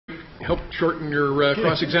help shorten your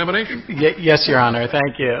cross-examination? Yes, Your Honor.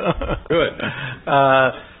 Thank you. Good.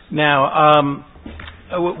 Now,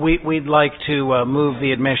 we'd like to move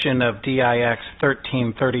the admission of DIX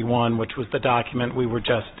 1331, which was the document we were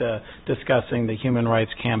just discussing, the Human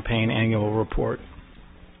Rights Campaign Annual Report.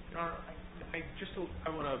 Your Honor, I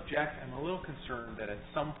want to object. I'm a little concerned that at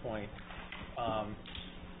some point,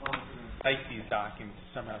 cite these documents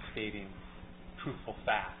somehow stating truthful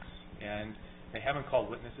facts, and they haven't called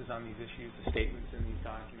witnesses on these issues. The statements in these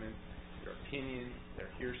documents, their opinions, their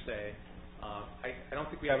hearsay. I don't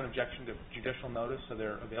think we have an objection to judicial notice, so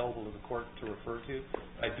they're available to the court to refer to.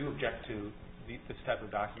 I do object to this type of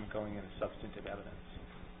document going in as substantive evidence.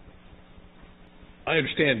 I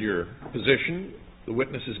understand your position. The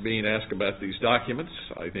witness is being asked about these documents.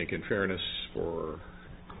 I think in fairness for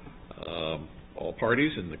all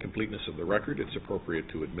parties and the completeness of the record, it's appropriate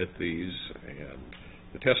to admit these, and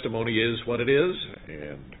the testimony is what it is,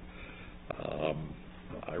 and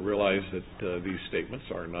I realize that these statements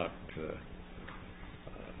are not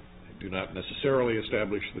do not necessarily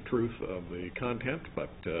establish the truth of the content, but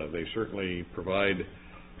they certainly provide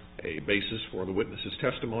a basis for the witness's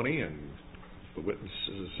testimony and the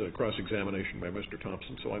witness's cross-examination by Mr.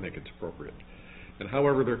 Thompson, so I think it's appropriate. And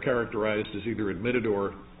however they're characterized as either admitted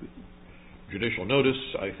or judicial notice,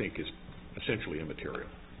 I think is essentially immaterial.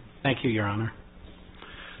 Thank you, Your Honor.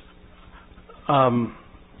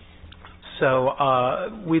 So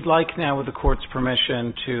we'd like now, with the court's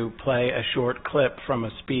permission, to play a short clip from a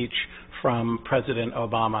speech from President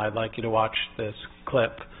Obama. I'd like you to watch this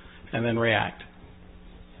clip and then react.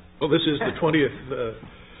 Well, this is the 20th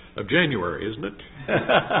of January, isn't it?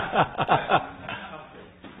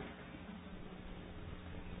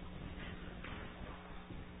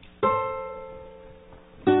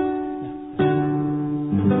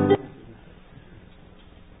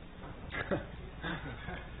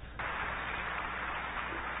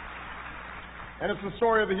 And it's the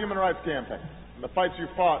story of the Human Rights Campaign and the fights you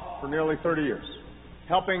fought for nearly 30 years,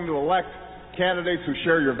 helping to elect candidates who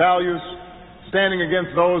share your values, standing against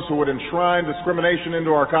those who would enshrine discrimination into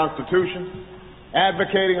our Constitution,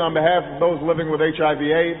 advocating on behalf of those living with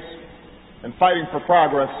HIV/AIDS, and fighting for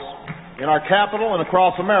progress in our capital and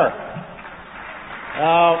across America.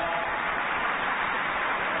 Now,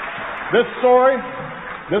 this story,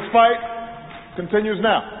 this fight, continues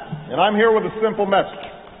now, and I'm here with a simple message.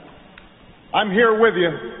 I'm here with you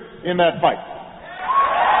in that fight.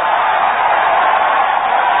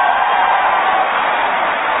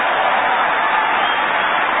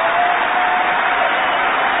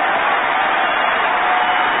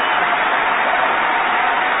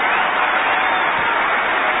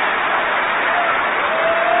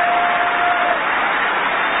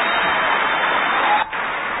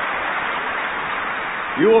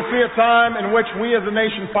 You will see a time in which we as a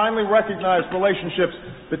nation finally recognize relationships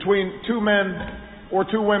between two men or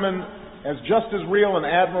two women as just as real and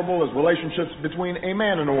admirable as relationships between a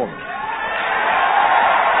man and a woman.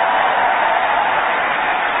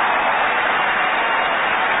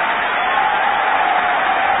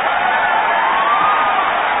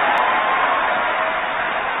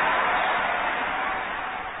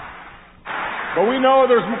 But we know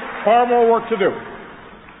there's far more work to do.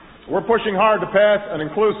 We're pushing hard to pass an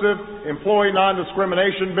inclusive employee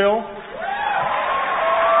non-discrimination bill.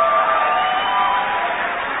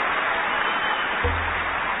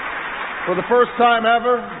 For the first time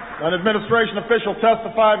ever, an administration official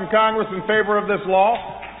testified in Congress in favor of this law.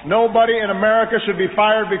 Nobody in America should be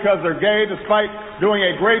fired because they're gay, despite doing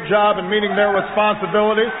a great job in meeting their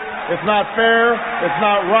responsibility. It's not fair. It's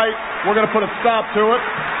not right. We're going to put a stop to it.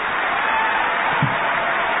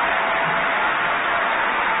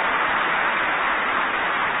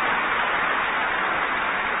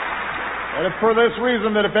 And it's for this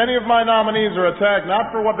reason that if any of my nominees are attacked, not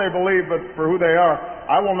for what they believe, but for who they are,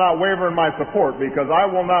 I will not waver in my support, because I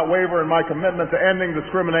will not waver in my commitment to ending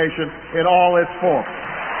discrimination in all its forms.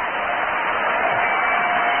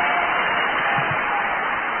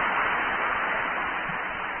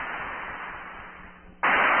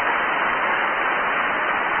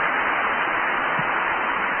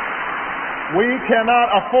 We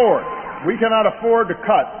cannot afford to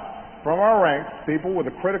cut from our ranks people with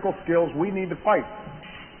the critical skills we need to fight,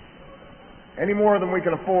 any more than we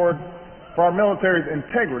can afford for our military's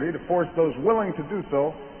integrity to force those willing to do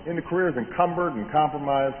so into careers encumbered and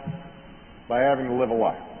compromised by having to live a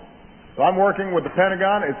life. So I'm working with the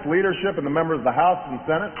Pentagon, its leadership, and the members of the House and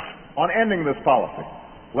Senate on ending this policy.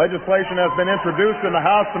 Legislation has been introduced in the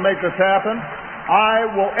House to make this happen. I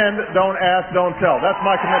will end it. Don't ask, don't tell. That's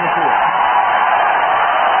my commitment to you.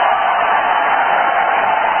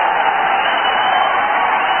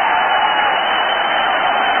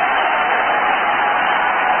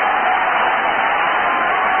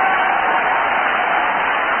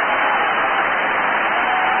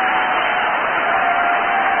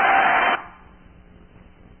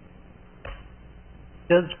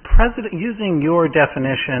 Does using your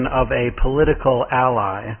definition of a political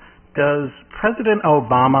ally, does President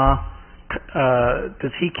Obama,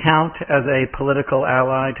 does he count as a political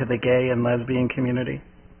ally to the gay and lesbian community?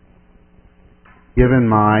 Given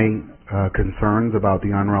my concerns about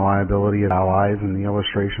the unreliability of allies and the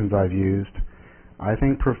illustrations I've used, I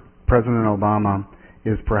think President Obama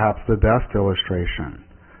is perhaps the best illustration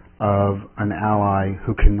of an ally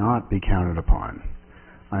who cannot be counted upon,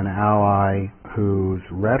 an ally whose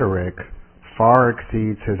rhetoric far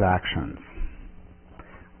exceeds his actions.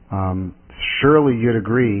 Surely you'd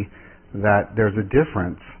agree that there's a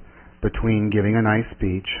difference between giving a nice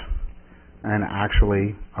speech and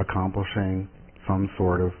actually accomplishing some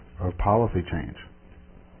sort of policy change.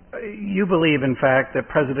 You believe, in fact, that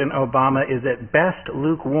President Obama is at best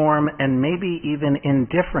lukewarm and maybe even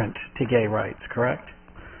indifferent to gay rights, correct?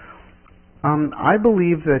 I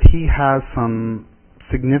believe that he has some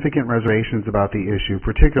significant reservations about the issue,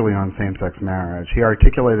 particularly on same-sex marriage. He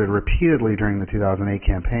articulated repeatedly during the 2008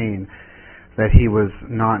 campaign that he was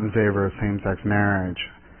not in favor of same-sex marriage.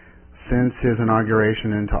 Since his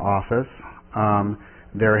inauguration into office,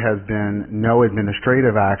 there has been no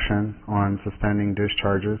administrative action on suspending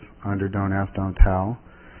discharges under Don't Ask, Don't Tell.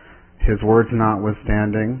 His words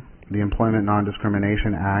notwithstanding, the Employment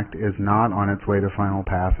Non-Discrimination Act is not on its way to final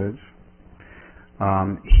passage.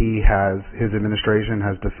 His administration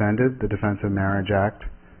has defended the Defense of Marriage Act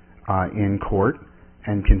in court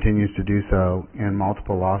and continues to do so in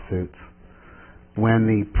multiple lawsuits. When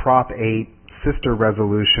the Prop 8 sister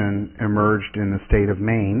resolution emerged in the state of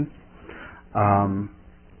Maine,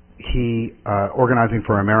 Organizing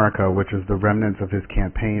for America, which is the remnants of his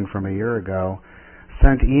campaign from a year ago,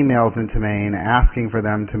 sent emails into Maine asking for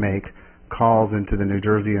them to make calls into the New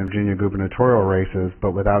Jersey and Virginia gubernatorial races,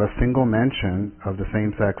 but without a single mention of the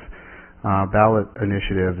same-sex ballot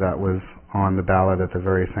initiative that was on the ballot at the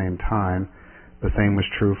very same time. The same was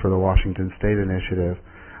true for the Washington State initiative.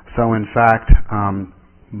 So in fact,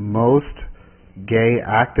 most gay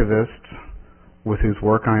activists with whose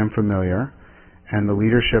work I am familiar, and the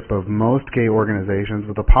leadership of most gay organizations,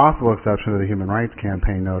 with the possible exception of the Human Rights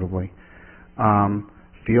Campaign notably,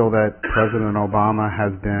 feel that President Obama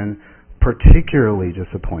has been particularly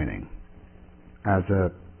disappointing as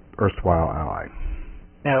a erstwhile ally.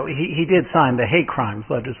 Now, he did sign the hate crimes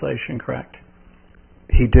legislation, correct?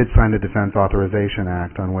 He did sign the Defense Authorization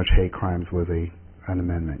Act, on which hate crimes was an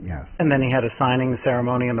amendment, yes. And then he had a signing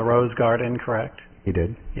ceremony in the Rose Garden, correct? He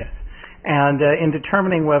did. Yes. And in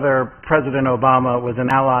determining whether President Obama was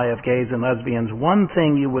an ally of gays and lesbians, one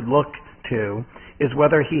thing you would look to is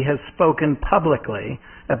whether he has spoken publicly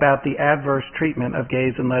about the adverse treatment of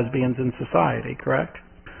gays and lesbians in society, correct?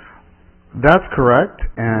 That's correct,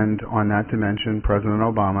 and on that dimension, President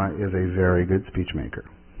Obama is a very good speechmaker.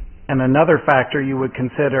 And another factor you would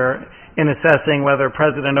consider in assessing whether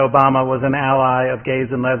President Obama was an ally of gays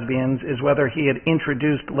and lesbians is whether he had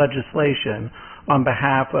introduced legislation on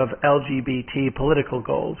behalf of LGBT political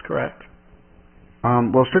goals, correct?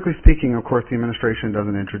 Well, strictly speaking, of course, the administration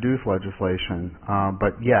doesn't introduce legislation.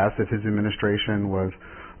 But yes, if his administration was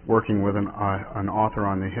working with an author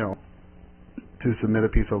on the Hill to submit a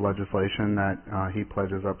piece of legislation that he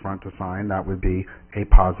pledges up front to sign, that would be a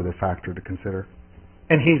positive factor to consider.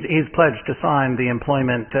 And he's pledged to sign the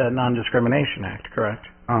Employment Non-Discrimination Act, correct?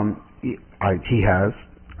 He has.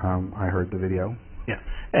 I heard the video. Yeah.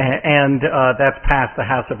 And that's passed the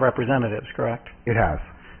House of Representatives, correct? It has.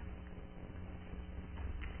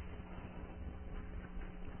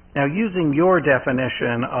 Now, using your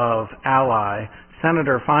definition of ally,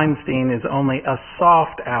 Senator Feinstein is only a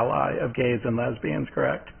soft ally of gays and lesbians,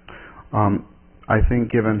 correct? I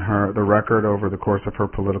think given the record over the course of her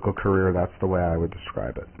political career, that's the way I would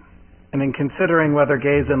describe it. And in considering whether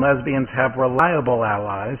gays and lesbians have reliable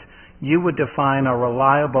allies, you would define a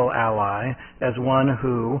reliable ally as one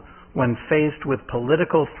who, when faced with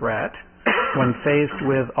political threat, when faced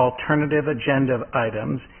with alternative agenda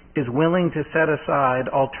items, is willing to set aside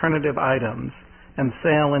alternative items and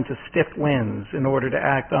sail into stiff winds in order to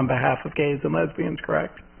act on behalf of gays and lesbians,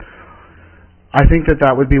 correct? I think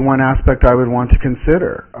that would be one aspect I would want to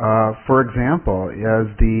consider. For example, as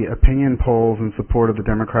the opinion polls in support of the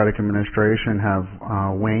Democratic administration have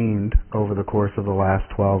waned over the course of the last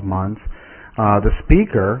 12 months, the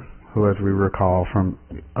Speaker, who, as we recall from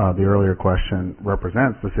the earlier question,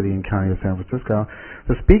 represents the city and county of San Francisco,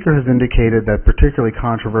 the Speaker has indicated that particularly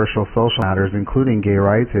controversial social matters, including gay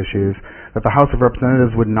rights issues, that the House of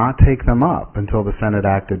Representatives would not take them up until the Senate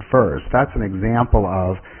acted first. That's an example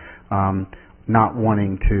of not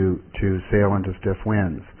wanting to sail into stiff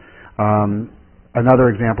winds. another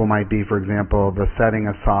example might be, for example, the setting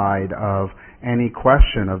aside of any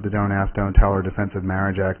question of the Don't Ask, Don't Tell or Defense of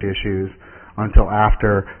Marriage Act issues until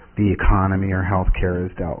after the economy or health care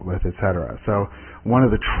is dealt with, etc. So one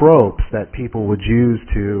of the tropes that people would use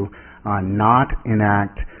to not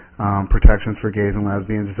enact protections for gays and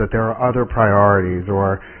lesbians is that there are other priorities,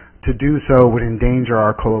 or to do so would endanger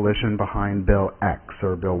our coalition behind Bill X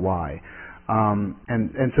or Bill Y.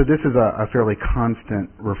 And so this is a fairly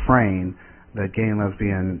constant refrain that gay and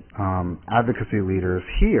lesbian advocacy leaders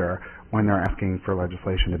hear when they're asking for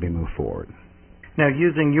legislation to be moved forward. Now,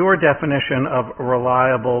 using your definition of a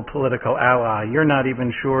reliable political ally, you're not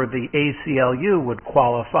even sure the ACLU would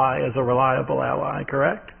qualify as a reliable ally,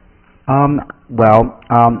 correct? I'm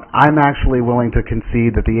actually willing to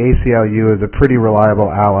concede that the ACLU is a pretty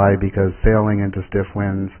reliable ally because sailing into stiff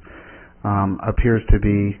winds appears to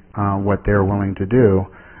be what they're willing to do.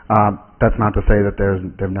 That's not to say that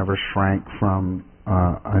they've never shrank from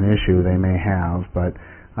an issue they may have, but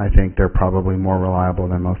I think they're probably more reliable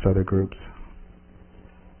than most other groups.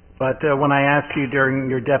 But when I asked you during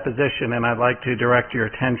your deposition, and I'd like to direct your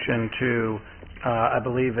attention to, I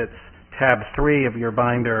believe it's tab 3 of your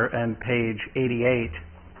binder and page 88.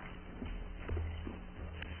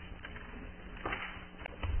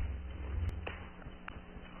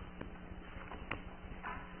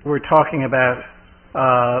 We're talking about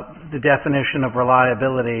the definition of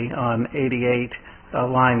reliability on 88,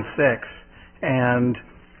 line 6, and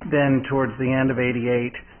then towards the end of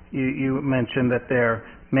 88, you mentioned that there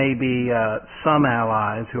may be some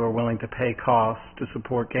allies who are willing to pay costs to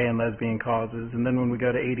support gay and lesbian causes. And then when we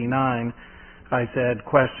go to 89, I said,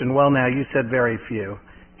 question, well, now you said very few.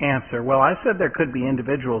 Answer, well, I said there could be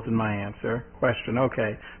individuals in my answer. Question,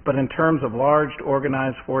 okay. But in terms of large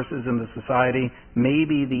organized forces in the society,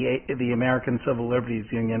 maybe the American Civil Liberties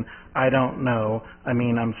Union, I don't know. I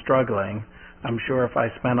mean, I'm struggling. I'm sure if I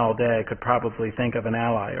spent all day, I could probably think of an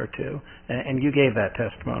ally or two. And you gave that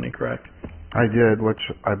testimony, correct? I did, which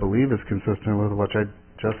I believe is consistent with what I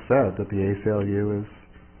just said, that the ACLU is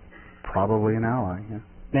probably an ally. Yeah.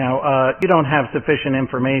 Now, you don't have sufficient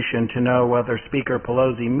information to know whether Speaker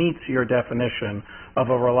Pelosi meets your definition of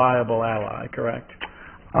a reliable ally, correct?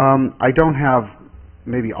 I don't have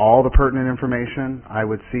maybe all the pertinent information. I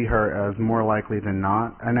would see her as more likely than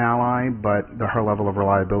not an ally, but her level of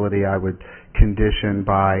reliability I would condition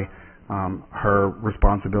by her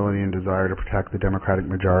responsibility and desire to protect the Democratic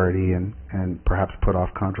majority and perhaps put off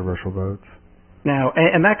controversial votes. Now,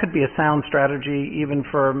 and that could be a sound strategy even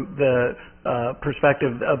from the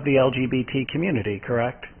perspective of the LGBT community,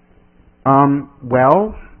 correct?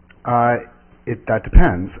 That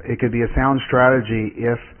depends. It could be a sound strategy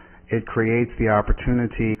if it creates the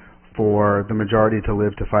opportunity for the majority to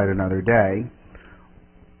live to fight another day.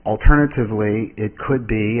 Alternatively, it could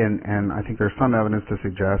be, and I think there's some evidence to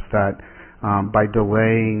suggest that by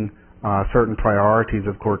delaying certain priorities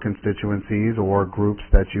of core constituencies or groups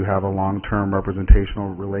that you have a long-term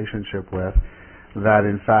representational relationship with, that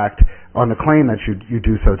in fact, on the claim that you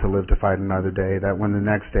do so to live to fight another day, that when the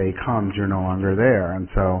next day comes, you're no longer there. And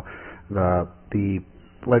so the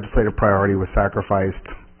legislative priority was sacrificed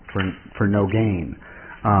for no gain.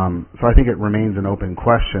 So I think it remains an open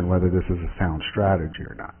question whether this is a sound strategy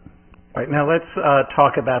or not. Right, now let's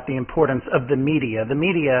talk about the importance of the media. The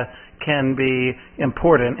media can be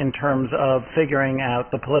important in terms of figuring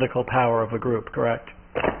out the political power of a group, correct?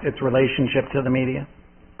 Its relationship to the media?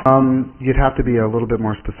 You'd have to be a little bit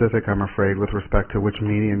more specific, I'm afraid, with respect to which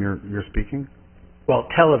medium you're speaking. Well,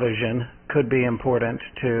 television could be important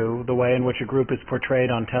to the way in which a group is portrayed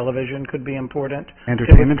on television could be important.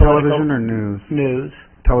 Entertainment television or news? News.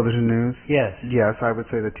 Television news? Yes. Yes, I would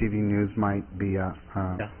say that TV news might be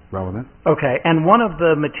relevant. Okay, and one of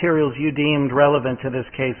the materials you deemed relevant to this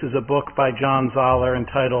case is a book by John Zoller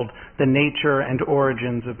entitled The Nature and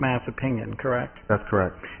Origins of Mass Opinion, correct? That's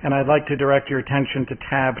correct. And I'd like to direct your attention to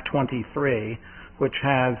tab 23, which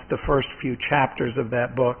has the first few chapters of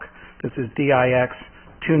that book. This is DIX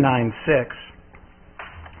 296.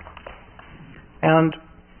 And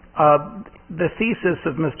the thesis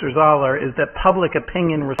of Mr. Zoller is that public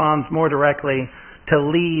opinion responds more directly to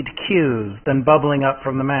lead cues than bubbling up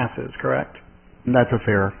from the masses, correct? That's a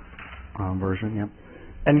fair version, yep.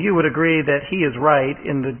 And you would agree that he is right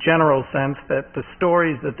in the general sense that the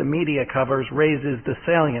stories that the media covers raises the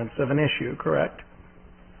salience of an issue, correct?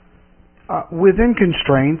 Within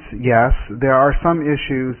constraints, yes. There are some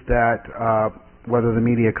issues that, whether the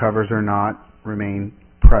media covers or not, remain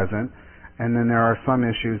present. And then there are some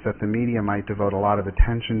issues that the media might devote a lot of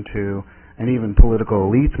attention to, and even political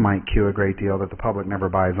elites might cue a great deal that the public never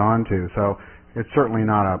buys onto. So it's certainly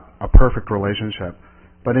not a perfect relationship.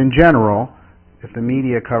 But in general, if the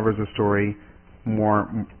media covers a story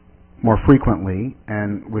more frequently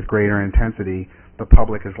and with greater intensity, the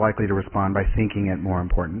public is likely to respond by thinking it more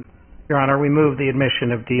important. Your Honor, we move the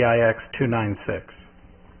admission of DIX 296.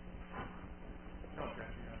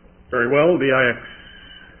 Very well, DIX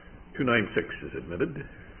 296 is admitted.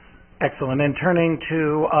 Excellent. And turning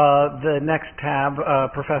to the next tab,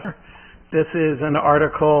 Professor, this is an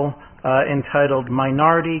article entitled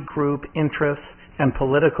Minority Group Interests and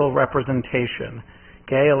Political Representation,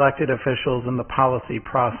 Gay Elected Officials in the Policy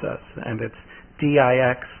Process, and it's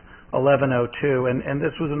DIX 1102. And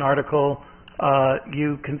this was an article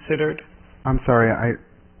you considered? I'm sorry,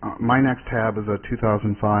 my next tab is a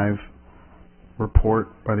 2005 report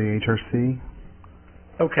by the HRC.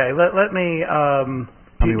 Okay, let me,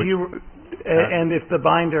 and if the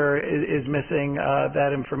binder is missing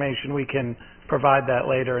that information, we can provide that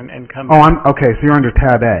later and come back. Okay, so you're under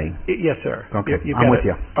tab A. Yes, sir. Okay, I'm with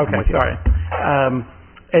you. Okay, sorry.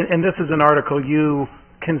 And this is an article you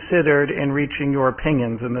considered in reaching your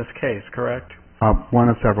opinions in this case, correct? One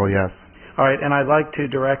of several, yes. All right, and I'd like to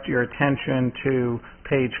direct your attention to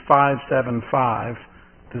page 575,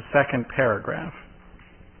 the second paragraph.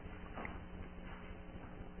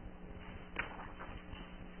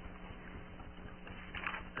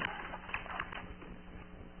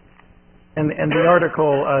 And the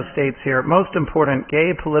article states here, most important,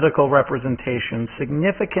 gay political representation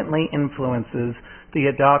significantly influences the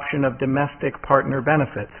adoption of domestic partner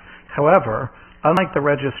benefits. However, unlike the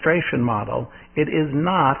registration model, it is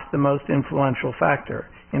not the most influential factor.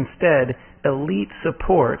 Instead, elite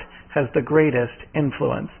support has the greatest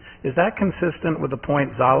influence. Is that consistent with the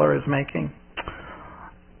point Zoller is making?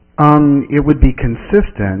 It would be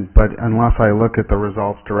consistent, but unless I look at the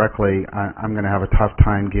results directly, I'm going to have a tough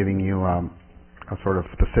time giving you a sort of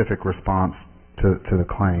specific response to the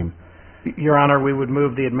claim. Your Honor, we would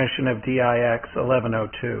move the admission of DIX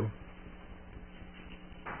 1102.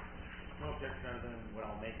 No objection other than what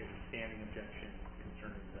I'll make is a standing objection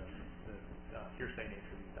concerning the hearsay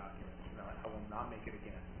nature of these documents. I will not make it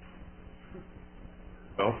again.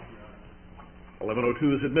 Well,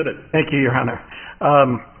 1102 is admitted. Thank you, Your Honor.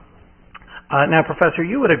 Now, Professor,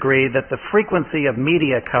 you would agree that the frequency of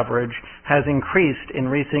media coverage has increased in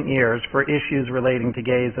recent years for issues relating to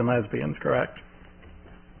gays and lesbians, correct?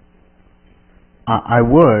 I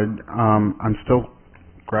would. I'm still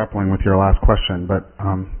grappling with your last question, but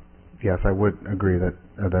yes, I would agree that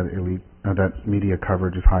that media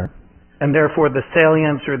coverage is higher. And therefore, the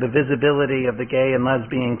salience or the visibility of the gay and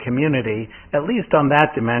lesbian community, at least on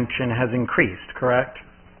that dimension, has increased, correct?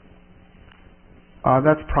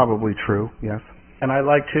 That's probably true, yes. And I'd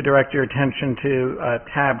like to direct your attention to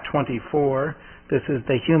tab 24. This is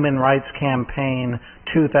the Human Rights Campaign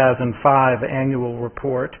 2005 annual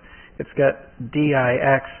report. It's got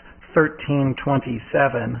DIX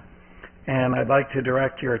 1327. And I'd like to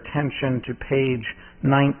direct your attention to page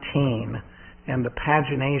 19. And the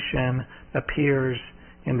pagination appears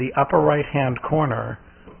in the upper right-hand corner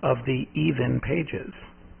of the even pages.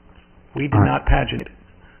 We do not paginate.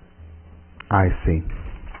 I see.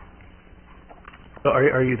 So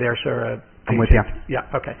are you there, sir? I'm with you. Yeah,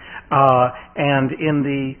 okay. And in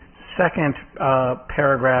the second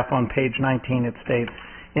paragraph on page 19, it states,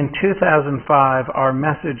 in 2005, our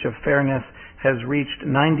message of fairness has reached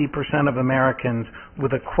 90% of Americans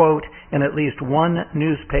with a quote in at least one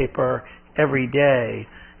newspaper every day.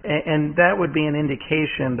 And that would be an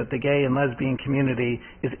indication that the gay and lesbian community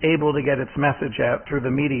is able to get its message out through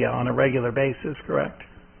the media on a regular basis, correct?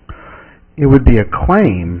 It would be a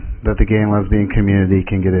claim that the gay and lesbian community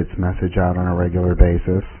can get its message out on a regular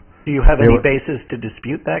basis. Do you have any basis to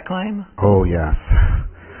dispute that claim? Oh, yes.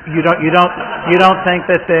 You don't think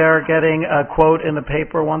that they're getting a quote in the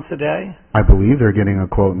paper once a day? I believe they're getting a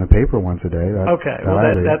quote in the paper once a day.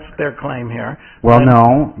 That's their claim here. Well,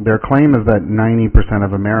 no, their claim is that 90%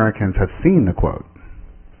 of Americans have seen the quote.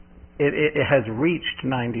 It has reached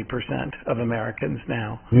 90% of Americans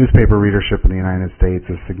now. Newspaper readership in the United States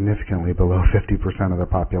is significantly below 50% of the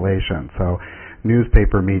population. So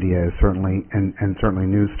newspaper media is certainly, and certainly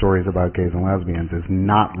news stories about gays and lesbians, is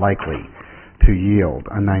not likely to yield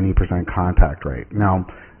a 90% contact rate. Now,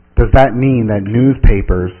 does that mean that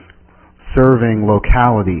newspapers serving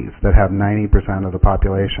localities that have 90% of the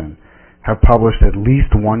population have published at least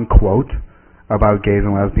one quote about gays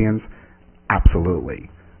and lesbians? Absolutely.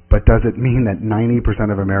 But does it mean that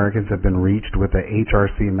 90% of Americans have been reached with the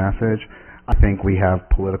HRC message? I think we have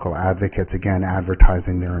political advocates, again,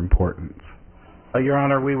 advertising their importance. Your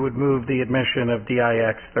Honor, we would move the admission of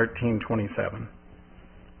DIX 1327.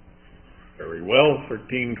 Very well.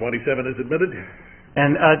 1327 is admitted.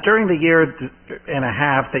 And during the year and a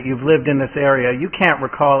half that you've lived in this area, you can't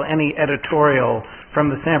recall any editorial from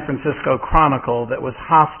the San Francisco Chronicle that was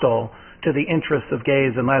hostile to the interests of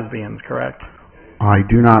gays and lesbians, correct? I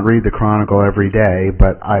do not read the Chronicle every day,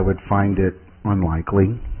 but I would find it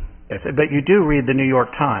unlikely. Yes, but you do read the New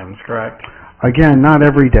York Times, correct? Again, not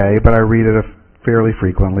every day, but I read it fairly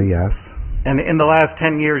frequently, yes. And in the last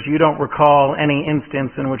 10 years, you don't recall any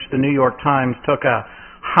instance in which the New York Times took a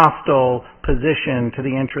hostile position to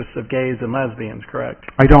the interests of gays and lesbians, correct?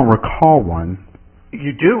 I don't recall one.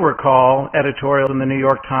 You do recall editorials in the New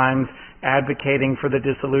York Times advocating for the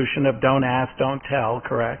dissolution of Don't Ask, Don't Tell,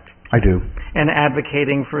 correct? I do. And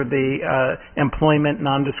advocating for the Employment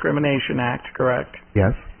Non-Discrimination Act, correct?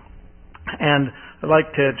 Yes. And I'd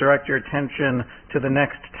like to direct your attention to the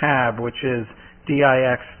next tab, which is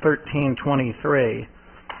DIX 1323,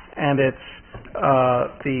 and it's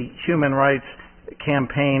the Human Rights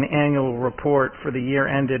Campaign Annual Report for the year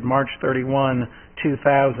ended March 31,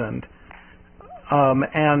 2000.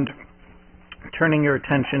 And turning your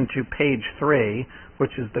attention to page 3,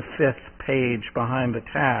 which is the 5th page behind the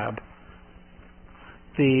tab,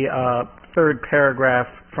 the third paragraph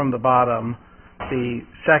from the bottom, the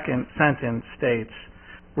second sentence states,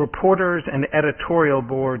 reporters and editorial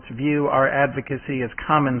boards view our advocacy as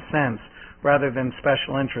common sense rather than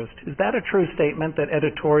special interest. Is that a true statement, that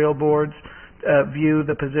editorial boards view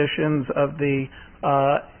the positions of the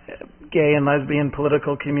gay and lesbian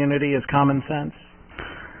political community as common sense?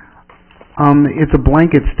 It's a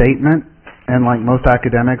blanket statement, and like most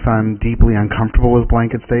academics, I'm deeply uncomfortable with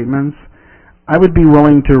blanket statements. I would be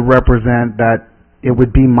willing to represent that it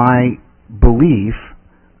would be my belief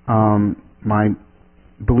in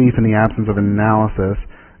the absence of an analysis,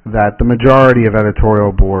 that the majority of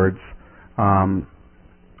editorial boards,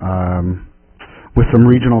 with some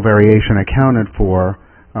regional variation accounted for,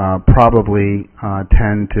 probably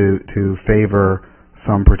tend to favor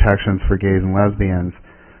some protections for gays and lesbians.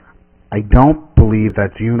 I don't believe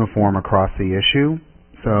that's uniform across the issue.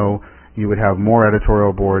 So you would have more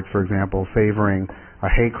editorial boards, for example, favoring a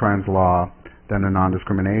hate crimes law than a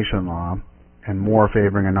non-discrimination law, and more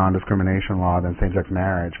favoring a non-discrimination law than same-sex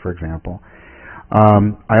marriage, for example.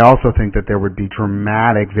 I also think that there would be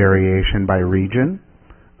dramatic variation by region.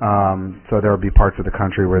 So there would be parts of the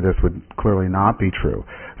country where this would clearly not be true.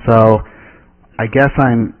 So I guess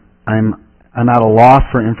I'm at a loss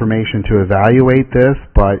for information to evaluate this,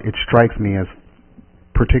 but it strikes me as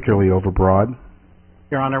particularly overbroad.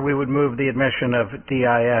 Your Honor, we would move the admission of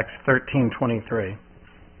DIX 1323.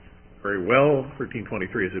 Very well.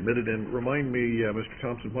 1323 is admitted. And remind me, Mr.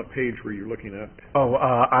 Thompson, what page were you looking at? Oh,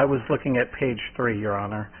 I was looking at page 3, Your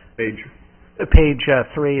Honor. Page? Page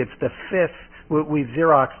 3. It's the 5th. We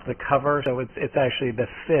Xeroxed the cover, so it's actually the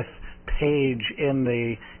 5th page in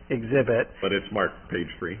the exhibit. But it's marked page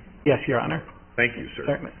 3? Yes, Your Honor. Thank you, sir.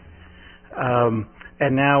 Certainly.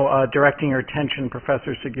 And now, directing your attention,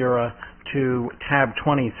 Professor Segura, to tab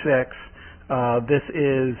 26. This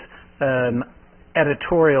is an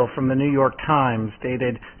editorial from the New York Times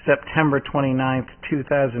dated September 29th,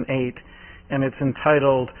 2008, and it's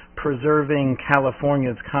entitled Preserving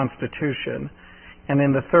California's Constitution. And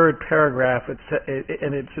in the third paragraph,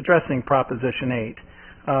 it's addressing Proposition 8.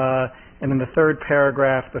 And in the third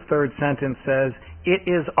paragraph, the third sentence says, "It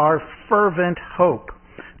is our fervent hope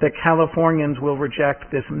that Californians will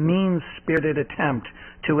reject this mean-spirited attempt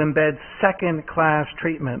to embed second-class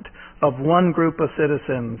treatment of one group of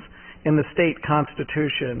citizens in the state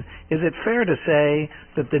constitution." Is it fair to say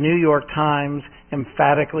that the New York Times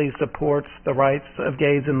emphatically supports the rights of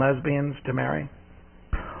gays and lesbians to marry?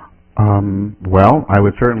 Well, I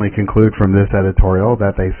would certainly conclude from this editorial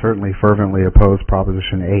that they certainly fervently oppose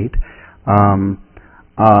Proposition 8.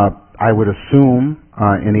 I would assume,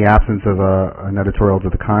 in the absence of an editorial to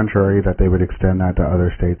the contrary, that they would extend that to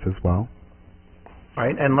other states as well. All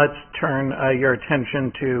right, and let's turn your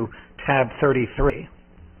attention to tab 33.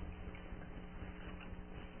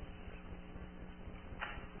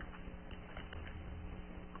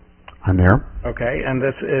 I'm there. Okay, and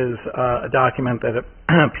this is a document that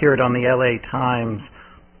appeared on the LA Times,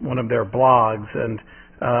 one of their blogs, and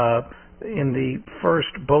in the first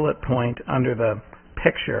bullet point under the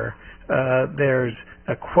picture, there's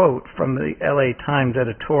a quote from the LA Times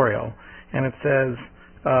editorial, and it says,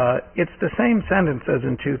 it's the same sentence as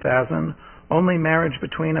in 2000, only marriage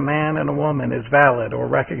between a man and a woman is valid or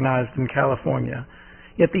recognized in California.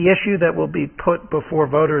 Yet the issue that will be put before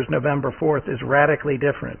voters November 4th is radically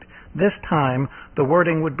different. This time, the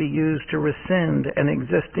wording would be used to rescind an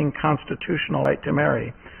existing constitutional right to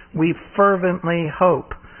marry. We fervently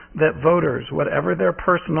hope that voters, whatever their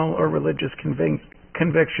personal or religious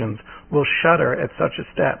convictions will shudder at such a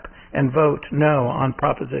step and vote no on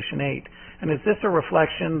Proposition 8. And is this a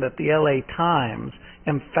reflection that the LA Times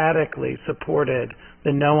emphatically supported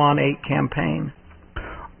the No on 8 campaign?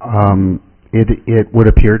 It would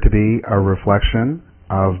appear to be a reflection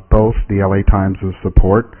of both the LA Times'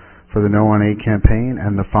 support for the No on 8 campaign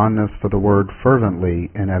and the fondness for the word fervently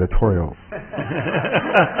in editorials.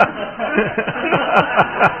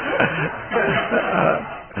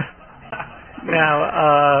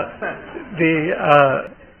 Now,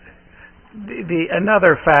 the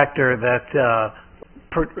another factor that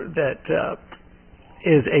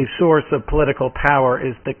is a source of political power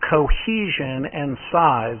is the cohesion and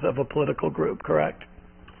size of a political group, correct?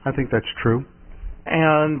 I think that's true.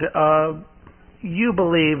 And you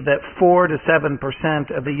believe that 4 to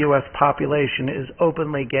 7% of the U.S. population is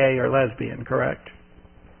openly gay or lesbian, correct?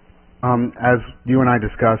 As you and I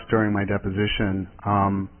discussed during my deposition,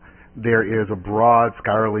 there is a broad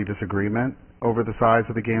scholarly disagreement over the size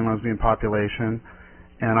of the gay and lesbian population,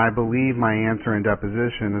 and I believe my answer in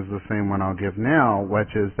deposition is the same one I'll give now,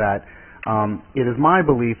 which is that it is my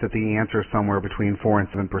belief that the answer is somewhere between 4 and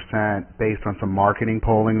 7% based on some marketing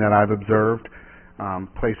polling that I've observed,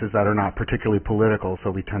 places that are not particularly political,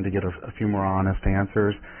 so we tend to get a few more honest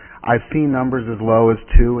answers. I've seen numbers as low as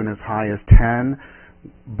 2 and as high as 10,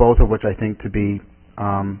 both of which I think to be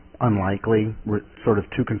unlikely, sort of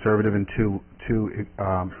too conservative and too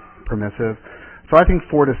permissive. So I think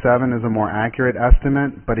 4 to 7 is a more accurate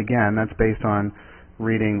estimate, but again, that's based on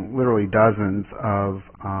reading literally dozens of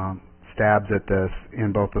stabs at this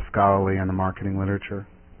in both the scholarly and the marketing literature.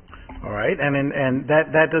 All right, and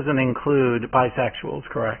that doesn't include bisexuals,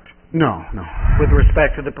 correct? No. With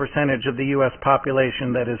respect to the percentage of the U.S.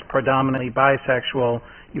 population that is predominantly bisexual,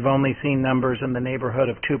 you've only seen numbers in the neighborhood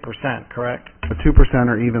of 2%, correct? 2%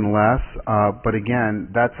 or even less, but again,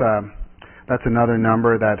 that's another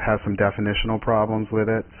number that has some definitional problems with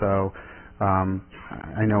it. So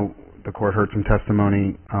I know the court heard some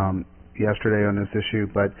testimony yesterday on this issue,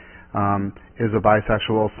 but is a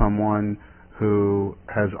bisexual someone who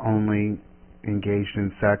has only engaged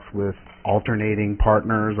in sex with alternating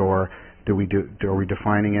partners, or are we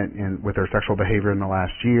defining it with their sexual behavior in the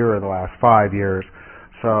last year or the last 5 years?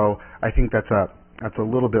 So I think that's a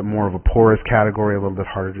little bit more of a porous category, a little bit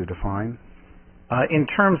harder to define. In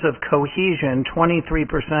terms of cohesion,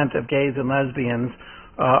 23% of gays and lesbians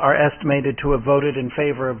are estimated to have voted in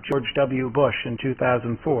favor of George W. Bush in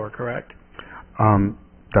 2004, correct?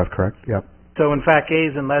 That's correct, yep. So in fact,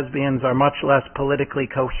 gays and lesbians are much less politically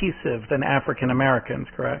cohesive than African Americans,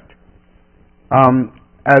 correct?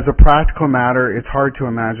 As a practical matter, it's hard to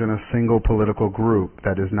imagine a single political group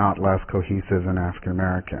that is not less cohesive than African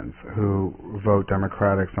Americans, who vote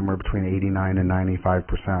Democratic somewhere between 89 and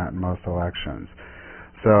 95% in most elections.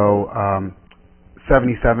 So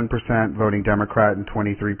 77% voting Democrat and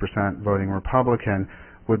 23% voting Republican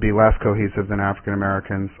would be less cohesive than African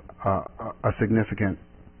Americans, a significant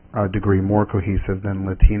degree more cohesive than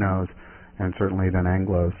Latinos, and certainly than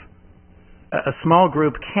Anglos. A small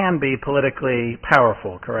group can be politically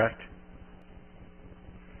powerful, correct?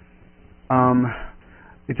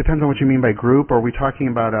 It depends on what you mean by group. Are we talking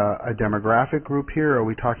about a demographic group here, or are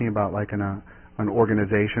we talking about like an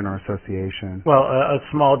organization or association? Well, a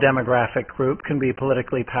small demographic group can be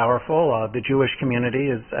politically powerful. The Jewish community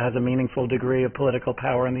has a meaningful degree of political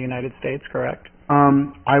power in the United States, correct?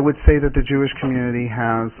 I would say that the Jewish community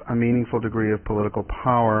has a meaningful degree of political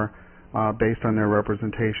power based on their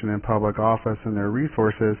representation in public office and their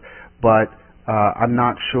resources, but I'm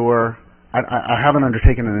not sure. I haven't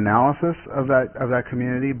undertaken an analysis of that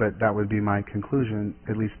community, but that would be my conclusion,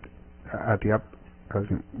 at least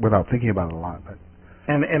without thinking about it a lot. But.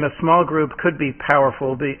 And a small group could be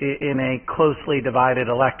powerful in a closely divided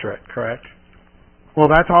electorate, correct? Well,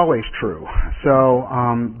 that's always true. So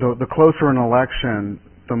the closer an election,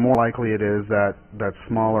 the more likely it is that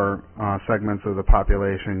smaller segments of the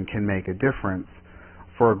population can make a difference.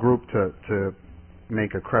 For a group to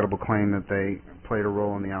make a credible claim that they played a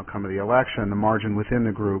role in the outcome of the election, the margin within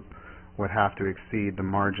the group would have to exceed the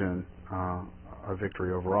margin of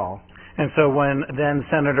victory overall. And so when then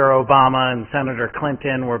Senator Obama and Senator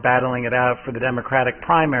Clinton were battling it out for the Democratic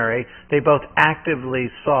primary, they both actively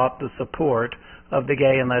sought the support of the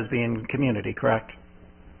gay and lesbian community, correct?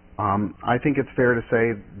 I think it's fair to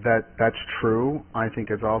say that that's true. I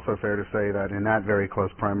think it's also fair to say that in that very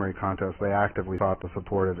close primary contest, they actively sought the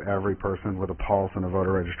support of every person with a pulse and a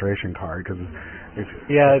voter registration card.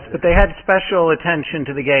 Yes, but they had special attention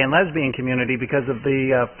to the gay and lesbian community because of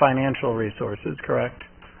the financial resources, correct?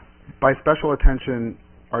 By special attention,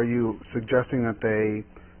 are you suggesting that they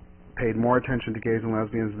paid more attention to gays and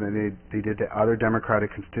lesbians than they did to other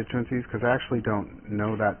Democratic constituencies? Because I actually don't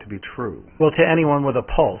know that to be true. Well, to anyone with a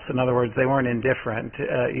pulse. In other words, they weren't indifferent.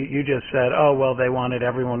 You just said, oh, well, they wanted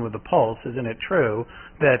everyone with a pulse. Isn't it true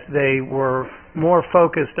that they were more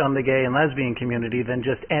focused on the gay and lesbian community than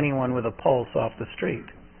just anyone with a pulse off the street?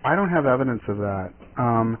 I don't have evidence of that.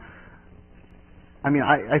 I mean,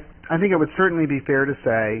 I think it would certainly be fair to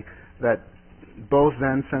say that both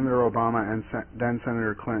then Senator Obama and then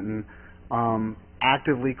Senator Clinton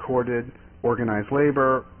actively courted organized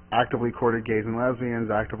labor, actively courted gays and lesbians,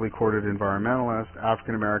 actively courted environmentalists,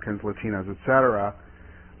 African Americans, Latinos, etc.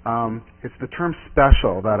 It's the term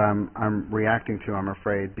special that I'm reacting to, I'm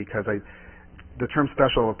afraid, because the term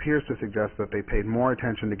special appears to suggest that they paid more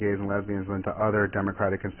attention to gays and lesbians than to other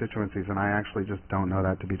Democratic constituencies, and I actually just don't know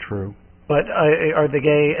that to be true. But are the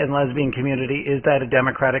gay and lesbian community, is that a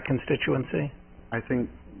Democratic constituency? I think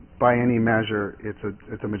by any measure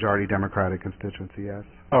it's a majority Democratic constituency, yes.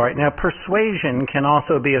 All right. Now, persuasion can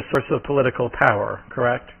also be a source of political power,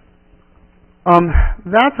 correct?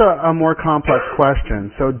 That's a more complex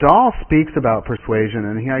question. So Dahl speaks about persuasion,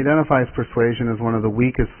 and he identifies persuasion as one of the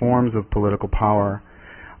weakest forms of political power.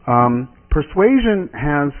 Persuasion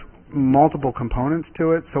has multiple components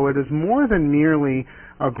to it, so it is more than merely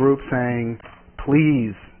a group saying,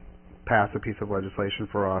 please pass a piece of legislation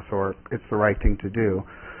for us, or it's the right thing to do.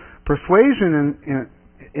 Persuasion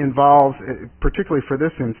involves, particularly for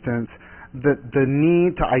this instance, the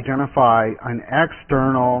need to identify an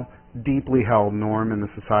external, deeply held norm in the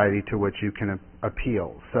society to which you can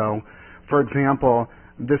appeal. So, for example,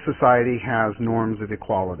 this society has norms of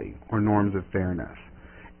equality or norms of fairness.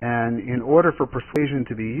 And in order for persuasion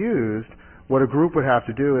to be used, what a group would have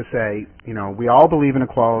to do is say, you know, we all believe in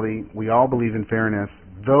equality, we all believe in fairness,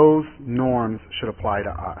 those norms should apply to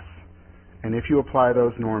us. And if you apply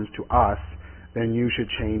those norms to us, then you should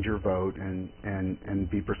change your vote and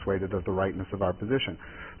be persuaded of the rightness of our position.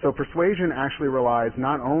 So persuasion actually relies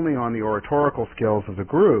not only on the oratorical skills of the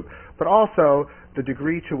group, but also the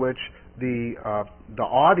degree to which the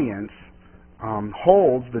audience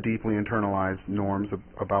holds the deeply internalized norms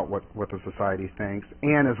about what the society thinks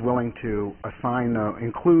and is willing to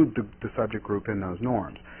include the subject group in those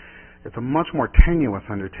norms. It's a much more tenuous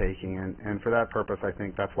undertaking, and for that purpose, I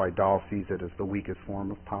think that's why Dahl sees it as the weakest form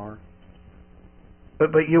of power.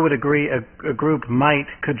 But you would agree a group might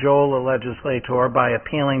cajole a legislator by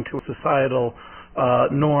appealing to a societal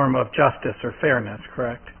norm of justice or fairness,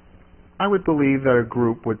 correct? I would believe that a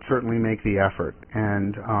group would certainly make the effort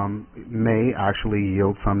and may actually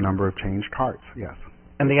yield some number of changed hearts, yes.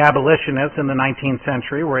 And the abolitionists in the 19th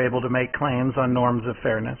century were able to make claims on norms of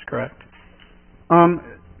fairness, correct?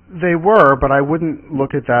 They were, but I wouldn't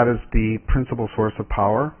look at that as the principal source of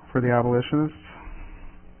power for the abolitionists.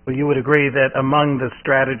 Well, you would agree that among the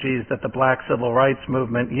strategies that the Black Civil Rights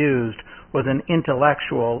Movement used was an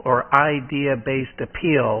intellectual or idea-based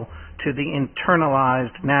appeal to the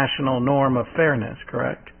internalized national norm of fairness,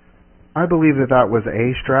 correct? I believe that was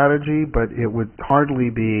a strategy, but it would hardly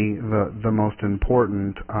be the most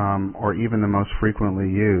important or even the most frequently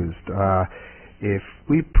used. If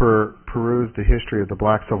we peruse the history of the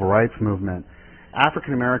Black Civil Rights Movement,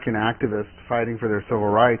 African American activists fighting for their civil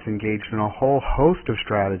rights engaged in a whole host of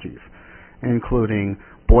strategies, including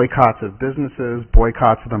boycotts of businesses,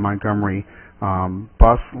 boycotts of the Montgomery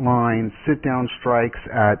bus line, sit-down strikes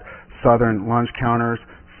at Southern lunch counters,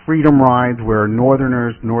 freedom rides where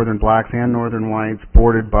Northerners, Northern blacks and Northern whites,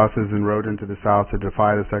 boarded buses and rode into the South to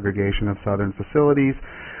defy the segregation of Southern facilities,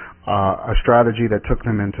 a strategy that took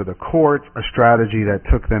them into the courts, a strategy that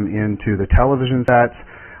took them into the television sets.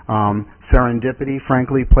 Serendipity,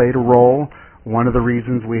 frankly, played a role. One of the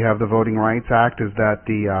reasons we have the Voting Rights Act is that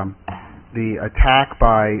the attack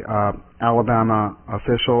by Alabama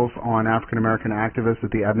officials on African American activists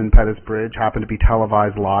at the Edmund Pettus Bridge happened to be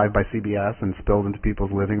televised live by CBS and spilled into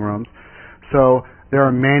people's living rooms. So there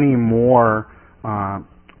are many more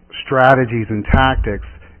strategies and tactics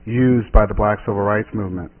used by the Black Civil Rights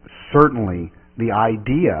Movement. Certainly, the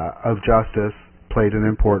idea of justice played an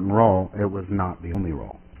important role. It was not the only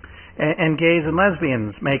role. And gays and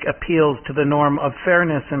lesbians make appeals to the norm of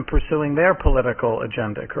fairness in pursuing their political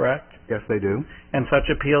agenda, correct? Yes, they do. And such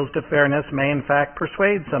appeals to fairness may in fact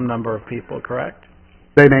persuade some number of people, correct?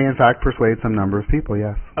 They may in fact persuade some number of people,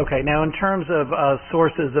 yes. Okay, now in terms of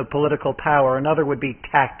sources of political power, another would be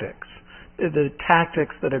tactics. The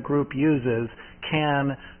tactics that a group uses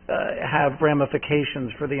can have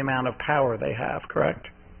ramifications for the amount of power they have, correct?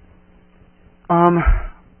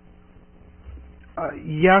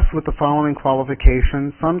 Yes, with the following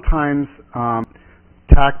qualifications. Sometimes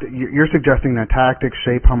you're suggesting that tactics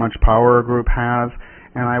shape how much power a group has,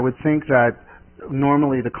 And I would think that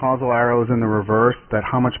normally the causal arrow is in the reverse, that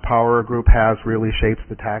how much power a group has really shapes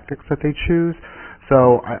the tactics that they choose.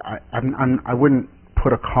 So I wouldn't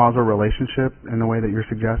put a causal relationship in the way that you're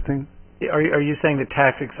suggesting. Are you saying that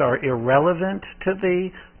tactics are irrelevant to the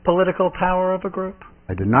political power of a group?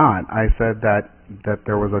 I did not. I said that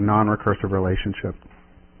there was a non-recursive relationship.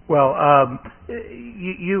 Well,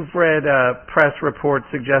 you've read press reports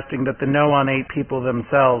suggesting that the No on 8 people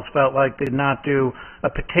themselves felt like they did not do a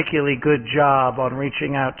particularly good job on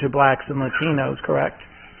reaching out to blacks and Latinos, correct?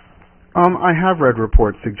 I have read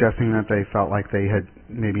reports suggesting that they felt like they had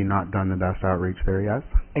maybe not done the best outreach there, yes.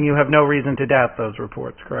 And you have no reason to doubt those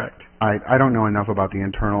reports, correct? I don't know enough about the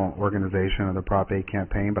internal organization of the Prop 8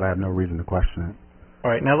 campaign, but I have no reason to question it.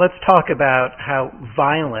 All right, now let's talk about how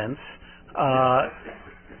violence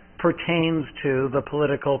pertains to the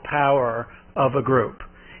political power of a group.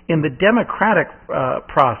 In the democratic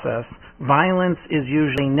process, violence is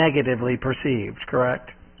usually negatively perceived,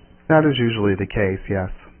 correct? That is usually the case, yes.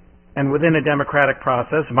 And within a democratic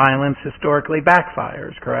process, violence historically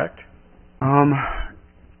backfires, correct?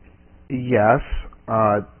 Yes,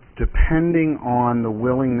 depending on the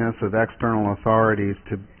willingness of external authorities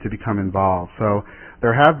to become involved. So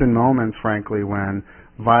there have been moments, frankly, when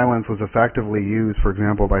violence was effectively used, for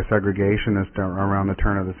example, by segregationists around the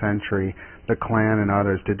turn of the century, the Klan and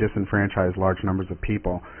others, to disenfranchise large numbers of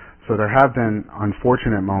people. So there have been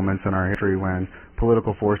unfortunate moments in our history when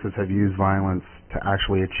political forces have used violence to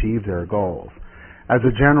actually achieve their goals. As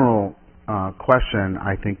a general question,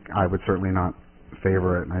 I think I would certainly not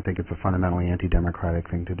favor it, and I think it's a fundamentally anti-democratic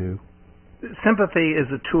thing to do. Sympathy is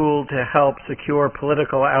a tool to help secure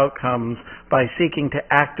political outcomes by seeking to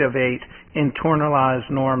activate internalized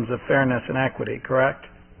norms of fairness and equity, correct?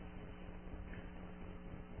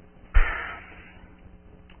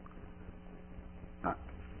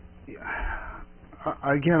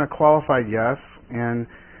 Again, a qualified yes, and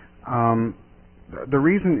the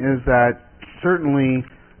reason is that certainly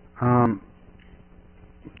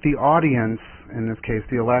the audience, in this case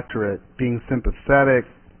the electorate, being sympathetic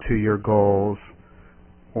to your goals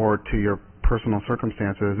or to your personal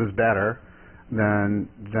circumstances is better than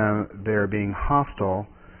they're being hostile.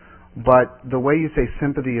 But the way you say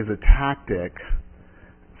sympathy is a tactic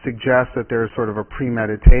suggests that there's sort of a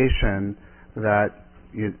premeditation that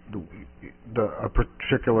a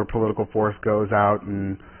particular political force goes out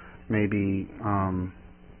and maybe,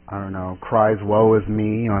 cries woe is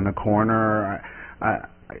me on the corner.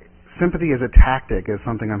 Sympathy as a tactic is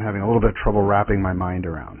something I'm having a little bit of trouble wrapping my mind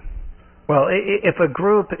around. Well, if a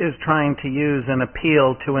group is trying to use an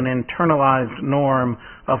appeal to an internalized norm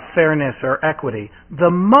of fairness or equity, the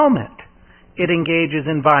moment it engages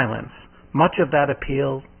in violence, much of that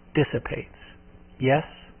appeal dissipates. Yes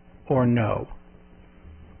or no?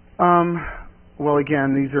 Well,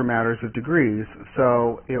 again, these are matters of degrees.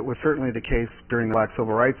 So it was certainly the case during the Black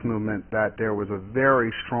Civil Rights Movement that there was a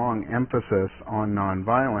very strong emphasis on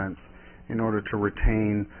nonviolence in order to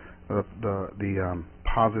retain the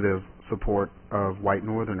positive support of white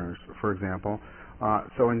Northerners, for example.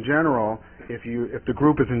 So in general, if the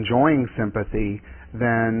group is enjoying sympathy,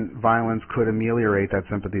 then violence could ameliorate that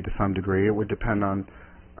sympathy to some degree. It would depend on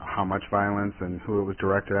how much violence and who it was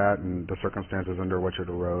directed at and the circumstances under which it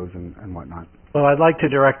arose and whatnot. Well, I'd like to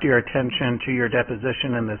direct your attention to your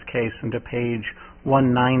deposition in this case and to page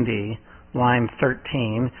 190, line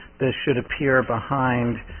 13. This should appear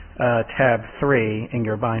behind tab 3 in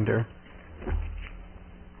your binder.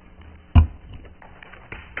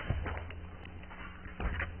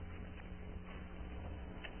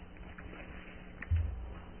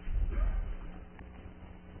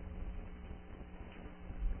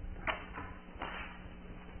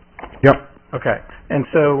 Yep. Okay. And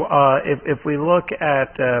so if we look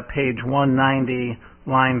at page 190,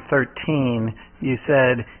 line 13, you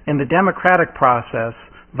said, in the democratic process,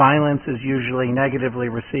 violence is usually negatively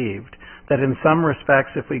received. That in some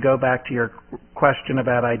respects, if we go back to your question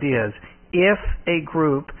about ideas, if a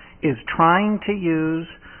group is trying to use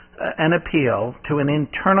an appeal to an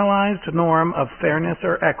internalized norm of fairness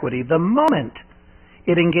or equity, the moment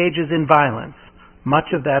it engages in violence,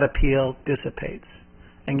 much of that appeal dissipates.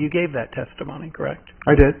 And you gave that testimony, correct?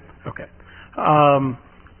 I did. Okay.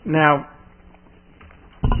 Now,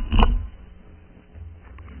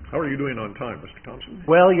 how are you doing on time, Mr. Thompson?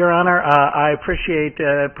 well, Your Honor, I appreciate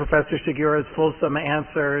Professor Segura's fulsome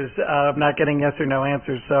answers. I'm not getting yes or no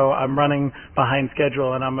answers, so I'm running behind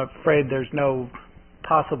schedule, and I'm afraid there's no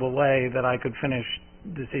possible way that I could finish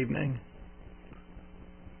this evening.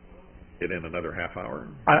 Get in another half hour?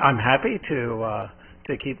 I'm happy to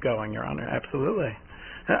keep going, Your Honor, absolutely.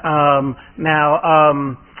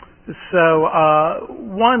 So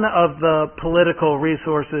one of the political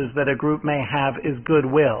resources that a group may have is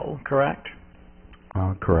goodwill, correct?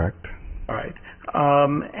 Correct. All right.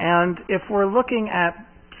 And if we're looking at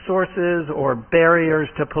sources or barriers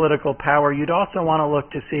to political power, you'd also want to look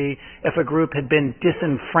to see if a group had been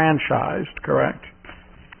disenfranchised, correct?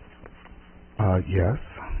 Yes.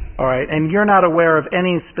 All right. And you're not aware of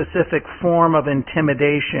any specific form of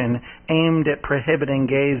intimidation aimed at prohibiting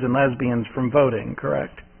gays and lesbians from voting,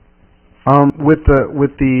 correct? With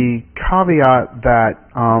the caveat that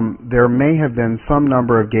there may have been some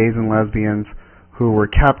number of gays and lesbians who were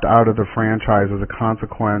kept out of the franchise as a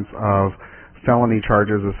consequence of felony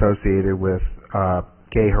charges associated with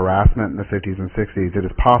gay harassment in the 50s and 60s. It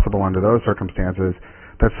is possible under those circumstances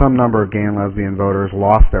that some number of gay and lesbian voters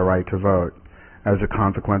lost their right to vote as a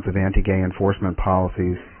consequence of anti-gay enforcement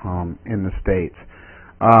policies in the states.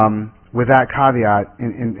 With that caveat,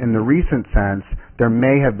 in the recent sense, there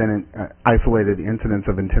may have been isolated incidents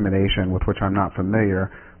of intimidation with which I'm not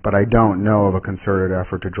familiar, but I don't know of a concerted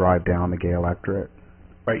effort to drive down the gay electorate.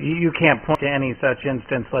 Right. You can't point to any such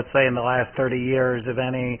instance, let's say in the last 30 years, of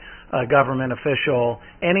any government official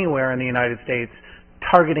anywhere in the United States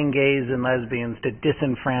targeting gays and lesbians to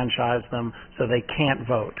disenfranchise them so they can't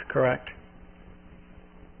vote, correct?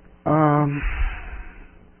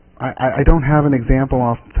 I don't have an example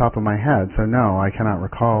off the top of my head, so no, I cannot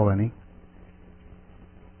recall any.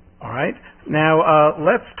 All right. Now,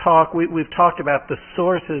 let's talk. We've talked about the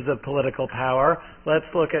sources of political power. Let's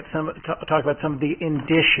look at talk about some of the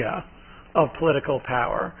indicia of political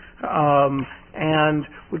power. And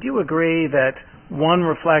would you agree that one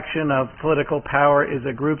reflection of political power is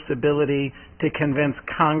a group's ability to convince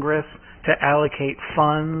Congress to allocate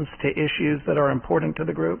funds to issues that are important to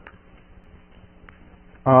the group?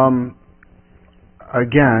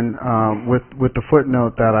 Again, with the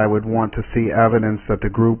footnote that I would want to see evidence that the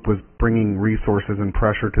group was bringing resources and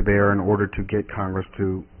pressure to bear in order to get Congress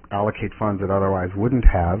to allocate funds it otherwise wouldn't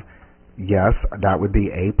have, yes, that would be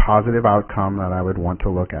a positive outcome that I would want to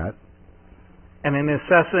look at. And in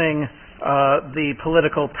assessing the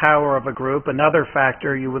political power of a group, another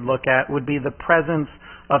factor you would look at would be the presence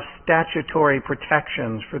of statutory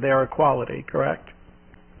protections for their equality, correct?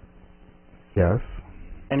 Yes.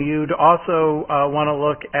 And you'd also want to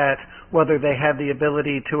look at whether they had the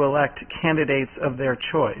ability to elect candidates of their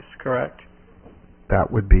choice, correct?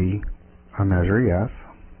 That would be a measure, yes.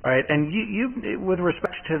 All right, and you, with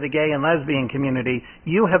respect to the gay and lesbian community,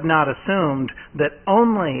 you have not assumed that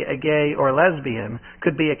only a gay or lesbian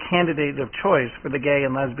could be a candidate of choice for the gay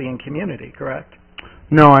and lesbian community, correct?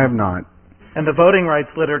 No, I have not. And the voting rights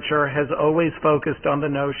literature has always focused on the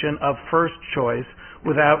notion of first choice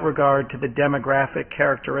without regard to the demographic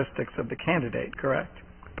characteristics of the candidate, correct?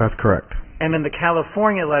 That's correct. And in the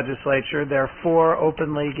California legislature, there are 4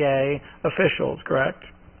 openly gay officials, correct?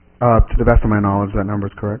 To the best of my knowledge, that number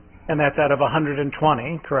is correct. And that's out of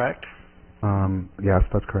 120, correct? Yes,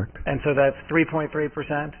 that's correct. And so that's 3.3%,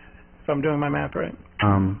 if I'm doing my math right?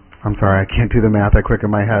 I'm sorry, I can't do the math that quick in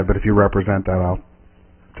my head, but if you represent that, I'll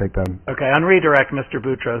take that. Okay, on redirect, Mr.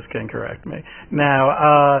 Boutros can correct me.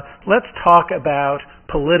 Now, let's talk about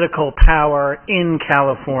political power in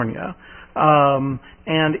California.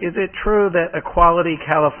 And is it true that Equality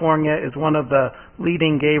California is one of the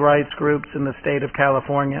leading gay rights groups in the state of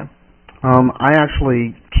California? I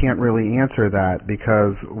actually can't really answer that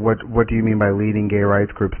because what do you mean by leading gay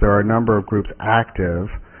rights groups? There are a number of groups active.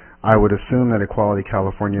 I would assume that Equality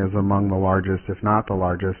California is among the largest, if not the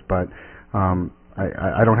largest, but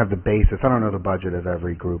I don't have the basis. I don't know the budget of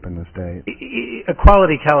every group in the state.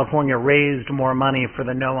 Equality California raised more money for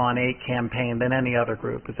the No on 8 campaign than any other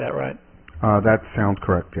group. Is that right? That sounds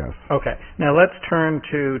correct, yes. Okay. Now let's turn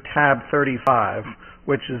to tab 35,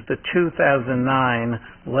 which is the 2009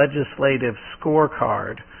 legislative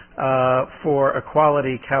scorecard for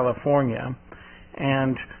Equality California.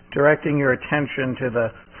 And directing your attention to the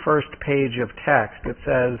first page of text, it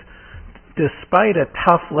says, despite a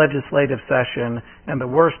tough legislative session and the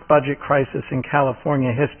worst budget crisis in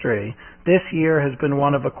California history, this year has been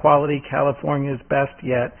one of Equality California's best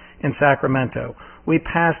yet in Sacramento. We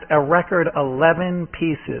passed a record 11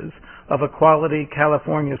 pieces of Equality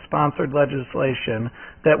California-sponsored legislation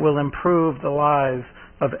that will improve the lives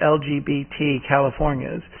of LGBT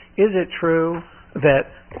Californians. Is it true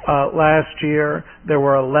that last year there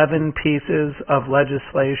were 11 pieces of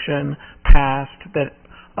legislation passed that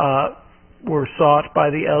were sought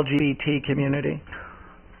by the LGBT community?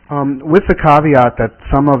 With the caveat that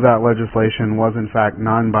some of that legislation was in fact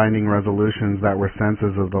non-binding resolutions that were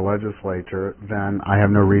senses of the legislature, then I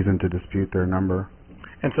have no reason to dispute their number.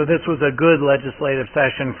 And so this was a good legislative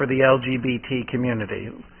session for the LGBT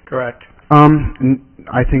community, correct?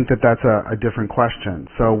 I think that that's a different question.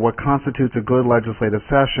 So what constitutes a good legislative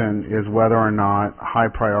session is whether or not high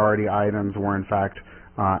priority items were in fact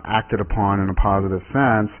acted upon in a positive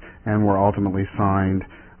sense and were ultimately signed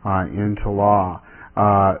into law.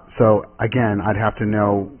 So again, I'd have to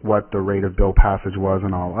know what the rate of bill passage was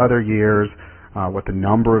in all other years, what the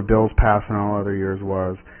number of bills passed in all other years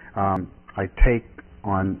was. I take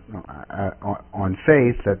on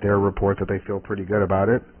faith that their report that they feel pretty good about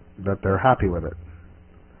it, that they're happy with it.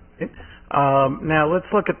 Now let's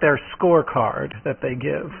look at their scorecard that they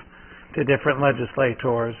give to different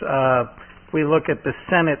legislators. If we look at the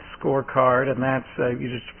Senate scorecard, and that's, you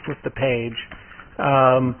just flip the page,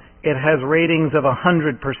 it has ratings of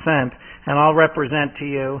 100%, and I'll represent to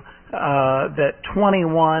you that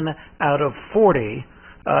 21 out of 40,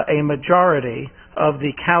 a majority of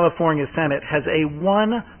the California Senate, has a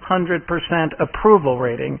 100% approval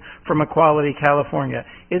rating from Equality California.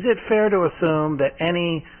 Is it fair to assume that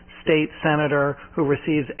any state senator who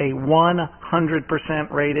receives a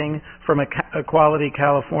 100% rating from Equality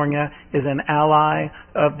California is an ally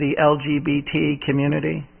of the LGBT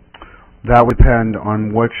community? That would depend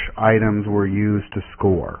on which items were used to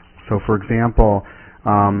score. So, for example,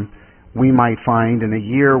 we might find in a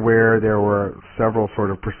year where there were several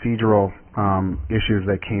sort of procedural issues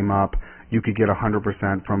that came up, you could get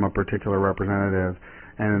 100% from a particular representative,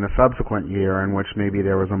 and in a subsequent year in which maybe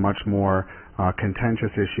there was a much more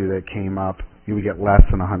contentious issue that came up, you would get less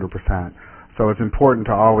than 100%. So it's important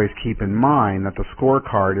to always keep in mind that the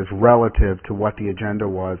scorecard is relative to what the agenda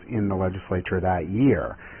was in the legislature that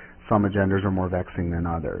year. Some agendas are more vexing than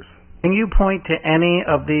others. Can you point to any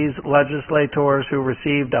of these legislators who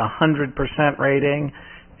received a 100% rating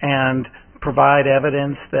and provide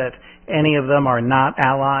evidence that any of them are not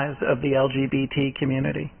allies of the LGBT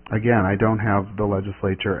community? Again, I don't have the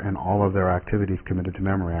legislature and all of their activities committed to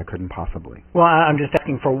memory. I couldn't possibly. Well, I'm just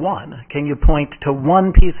asking for one. Can you point to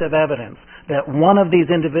one piece of evidence that one of these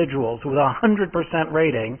individuals with a 100%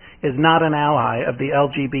 rating is not an ally of the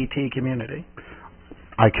LGBT community?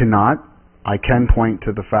 I cannot. I can point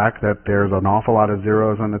to the fact that there's an awful lot of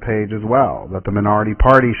zeros on the page as well, that the minority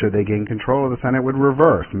party, should they gain control of the Senate, would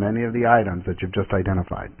reverse many of the items that you've just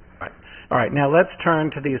identified. All right, now let's turn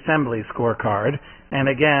to the Assembly scorecard, and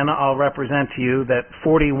again, I'll represent to you that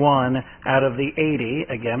 41 out of the 80,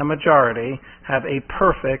 again a majority, have a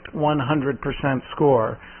perfect 100%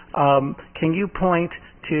 score. Can you point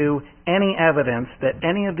to any evidence that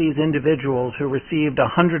any of these individuals who received a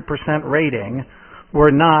 100% rating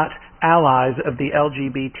were not allies of the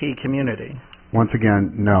LGBT community? Once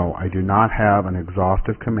again, no, I do not have an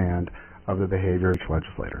exhaustive command of the behavior of each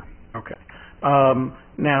legislator. Okay.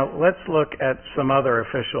 Now, let's look at some other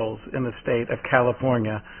officials in the state of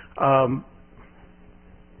California.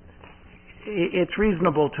 It's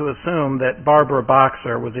reasonable to assume that Barbara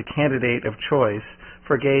Boxer was a candidate of choice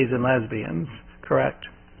for gays and lesbians, correct?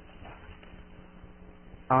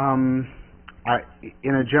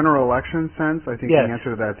 In a general election sense, I think yes. The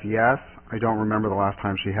answer to that's yes. I don't remember the last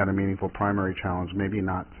time she had a meaningful primary challenge, maybe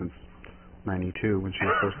not since 92 when she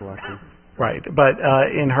was first elected. Right, but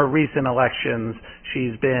in her recent elections,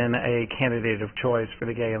 she's been a candidate of choice for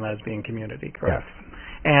the gay and lesbian community, correct? Yes.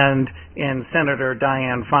 And in Senator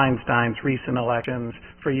Dianne Feinstein's recent elections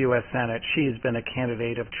for U.S. Senate, she's been a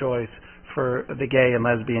candidate of choice for the gay and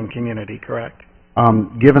lesbian community, correct?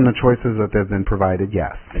 Given the choices that have been provided,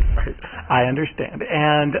 yes. I understand.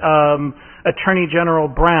 And Attorney General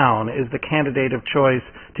Brown is the candidate of choice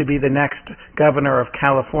to be the next governor of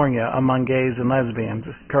California among gays and lesbians,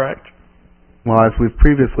 correct? Well, as we've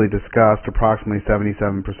previously discussed, approximately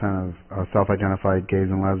 77% of self-identified gays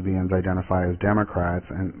and lesbians identify as Democrats,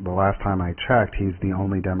 and the last time I checked, he's the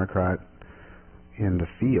only Democrat in the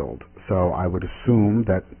field. So I would assume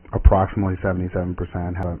that approximately 77%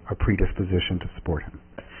 have a predisposition to support him.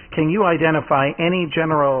 Can you identify any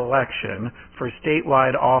general election for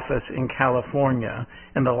statewide office in California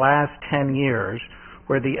in the last 10 years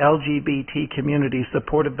where the LGBT community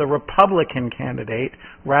supported the Republican candidate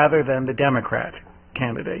rather than the Democrat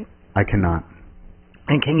candidate? I cannot.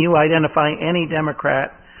 And can you identify any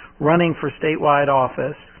Democrat running for statewide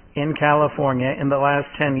office in California in the last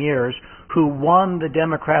 10 years who won the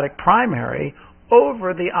Democratic primary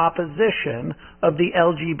over the opposition of the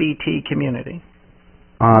LGBT community?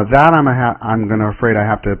 That I'm afraid I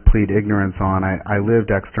have to plead ignorance on. I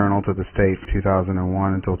lived external to the state from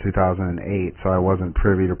 2001 until 2008, so I wasn't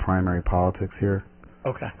privy to primary politics here.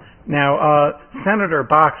 Okay. Now, Senator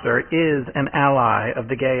Boxer is an ally of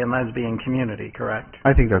the gay and lesbian community, correct?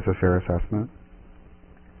 I think that's a fair assessment.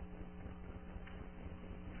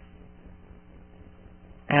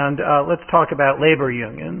 And let's talk about labor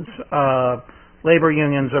unions. Labor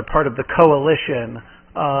unions are part of the coalition,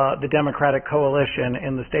 the Democratic coalition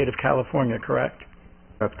in the state of California, correct?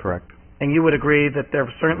 That's correct. And you would agree that there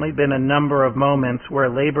have certainly been a number of moments where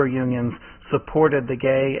labor unions supported the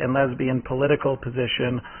gay and lesbian political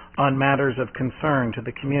position on matters of concern to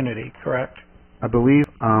the community, correct? I believe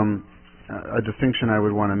a distinction I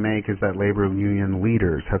would want to make is that labor union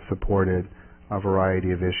leaders have supported a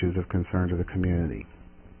variety of issues of concern to the community.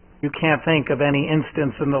 You can't think of any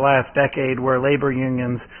instance in the last decade where labor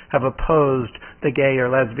unions have opposed the gay or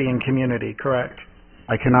lesbian community, correct?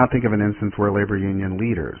 I cannot think of an instance where labor union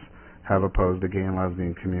leaders have opposed the gay and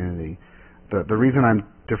lesbian community. The reason I'm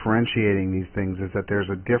differentiating these things is that there's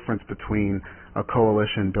a difference between a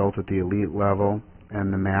coalition built at the elite level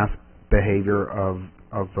and the mass behavior of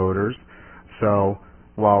voters. So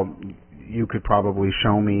while you could probably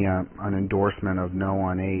show me an endorsement of no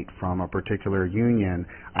on 8 from a particular union,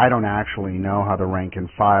 I don't actually know how the rank and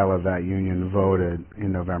file of that union voted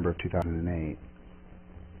in November of 2008.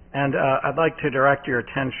 And I'd like to direct your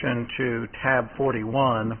attention to tab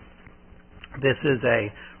 41. This is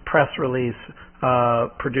a press release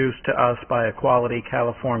produced to us by Equality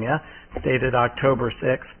California, dated October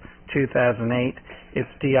 6, 2008. It's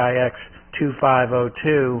DIX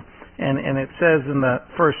 2502, and it says in the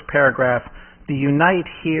first paragraph, the Unite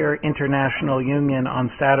Here International Union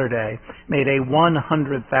on Saturday made a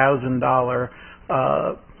 $100,000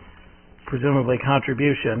 presumably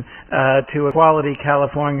contribution to Equality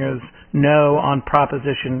California's No on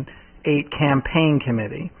Proposition 8 campaign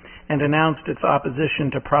committee and announced its opposition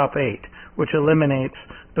to Prop 8, which eliminates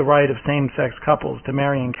the right of same-sex couples to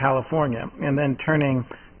marry in California. And then turning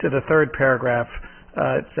to the third paragraph,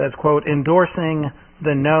 it says, quote, endorsing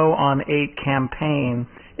the No on 8 campaign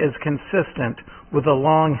is consistent with the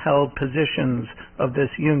long-held positions of this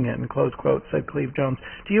union, close quote, said Cleve Jones.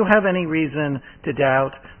 Do you have any reason to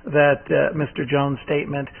doubt that Mr. Jones'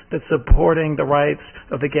 statement that supporting the rights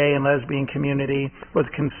of the gay and lesbian community was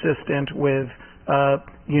consistent with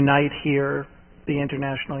Unite Here, the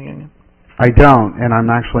international union? I don't, and I'm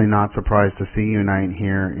actually not surprised to see Unite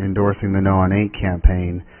Here endorsing the No on 8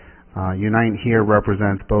 campaign. Unite Here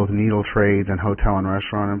represents both needle trades and hotel and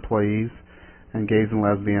restaurant employees, and gays and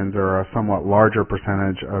lesbians are a somewhat larger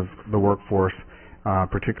percentage of the workforce,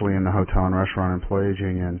 particularly in the hotel and restaurant employees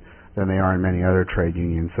union, than they are in many other trade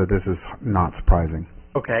unions, so this is not surprising.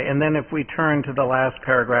 Okay, and then if we turn to the last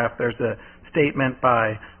paragraph, there's a statement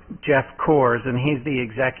by Jeff Coors, and he's the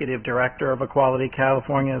executive director of Equality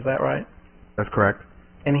California, is that right? That's correct.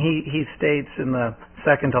 And he states in the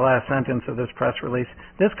second to last sentence of this press release,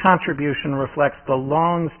 this contribution reflects the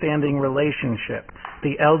long-standing relationship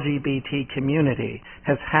the LGBT community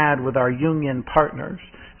has had with our union partners.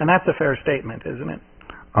 And that's a fair statement, isn't it?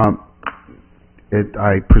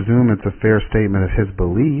 I presume it's a fair statement of his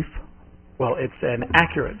belief. Well, it's an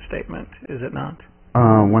accurate statement, is it not?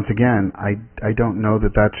 Once again, I don't know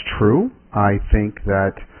that that's true. I think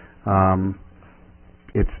that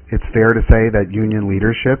it's fair to say that union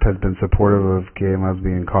leadership has been supportive of gay and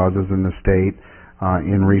lesbian causes in the state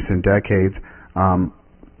in recent decades, and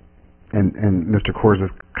Mr. Coors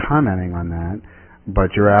is commenting on that.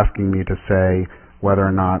 But you're asking me to say whether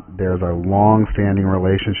or not there's a long-standing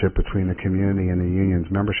relationship between the community and the union's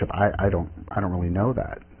membership. I don't really know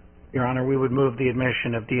that. Your Honor, we would move the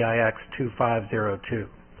admission of DIX 2502.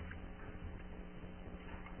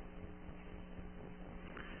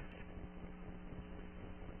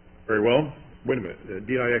 Very well. Wait a minute.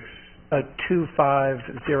 DIX?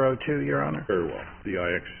 2502, Your Honor. Very well.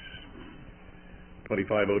 DIX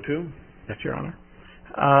 2502? Yes, Your Honor.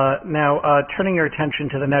 Now, turning your attention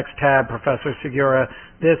to the next tab, Professor Segura,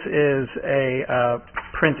 this is a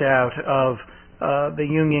printout of the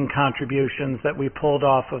union contributions that we pulled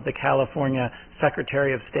off of the California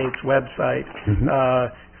Secretary of State's website. Mm-hmm.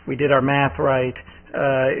 If we did our math right,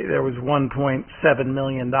 there was $1.7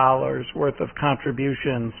 million worth of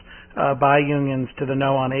contributions by unions to the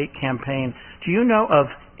No on 8 campaign. Do you know of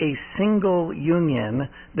a single union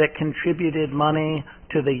that contributed money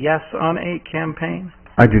to the Yes on 8 campaign?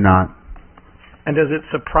 I do not. And does it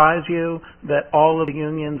surprise you that all of the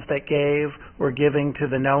unions that gave were giving to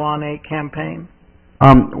the No on 8 campaign?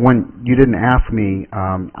 When you didn't ask me,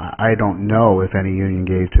 I don't know if any union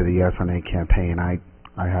gave to the Yes on 8 campaign. I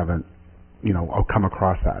haven't, come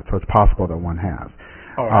across that. So it's possible that one has.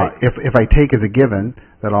 All right. If I take as a given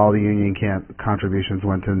that all the union contributions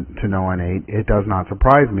went to No on 8, it does not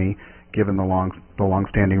surprise me, given the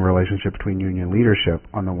long-standing relationship between union leadership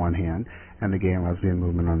on the one hand and the gay and lesbian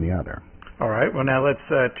movement on the other. All right. Well, now let's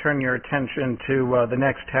turn your attention to the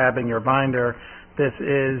next tab in your binder. This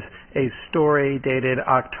is a story dated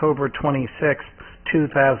October 26,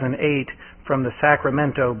 2008 from the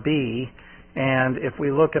Sacramento Bee. And if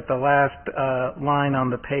we look at the last line on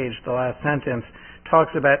the page, the last sentence,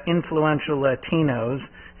 talks about influential Latinos,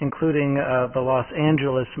 including the Los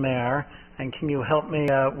Angeles mayor. And can you help me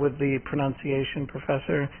with the pronunciation,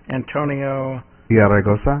 Professor? Antonio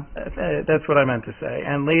Villaraigosa? That's what I meant to say.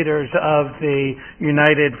 And leaders of the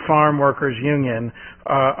United Farm Workers Union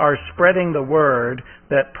are spreading the word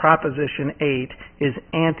that Proposition 8 is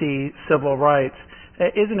anti-civil rights.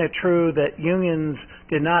 Isn't it true that unions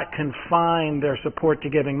did not confine their support to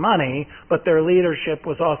giving money, but their leadership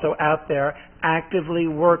was also out there actively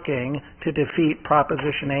working to defeat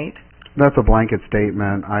Proposition 8? That's a blanket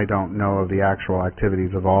statement. I don't know of the actual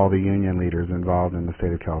activities of all the union leaders involved in the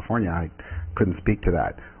state of California. I couldn't speak to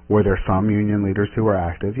that. Were there some union leaders who were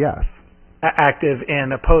active? Yes. Active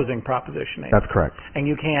in opposing Proposition 8? That's correct. And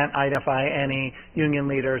you can't identify any union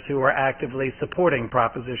leaders who were actively supporting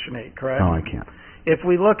Proposition 8, correct? No, I can't. If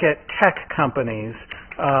we look at tech companies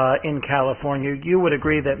in California, you would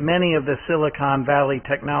agree that many of the Silicon Valley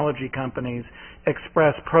technology companies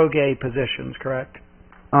express pro-gay positions, correct?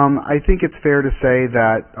 I think it's fair to say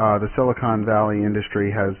that the Silicon Valley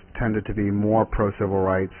industry has tended to be more pro-civil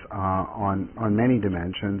rights on many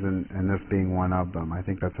dimensions, and this being one of them. I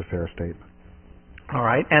think that's a fair statement. All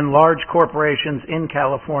right. And large corporations in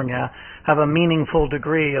California have a meaningful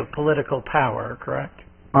degree of political power, correct?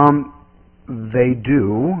 They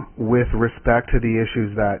do, with respect to the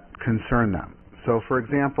issues that concern them. So, for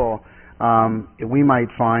example, we might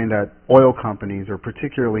find that oil companies are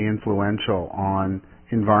particularly influential on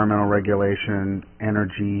environmental regulation,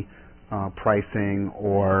 energy pricing,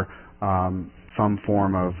 or some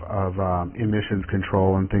form of emissions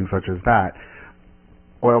control and things such as that.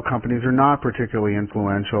 Oil companies are not particularly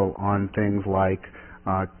influential on things like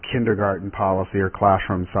kindergarten policy or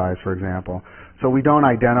classroom size, for example. So we don't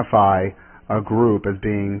identify a group as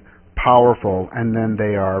being powerful, and then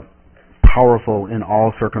they are powerful in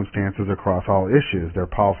all circumstances across all issues. They're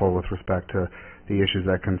powerful with respect to the issues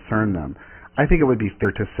that concern them. I think it would be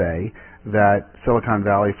fair to say that Silicon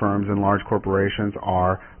Valley firms and large corporations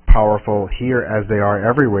are powerful here as they are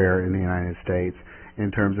everywhere in the United States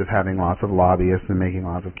in terms of having lots of lobbyists and making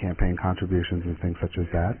lots of campaign contributions and things such as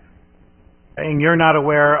that. And you're not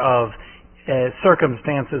aware of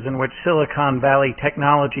circumstances in which Silicon Valley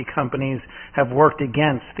technology companies have worked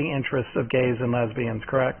against the interests of gays and lesbians,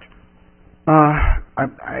 correct?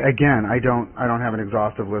 Again, I don't have an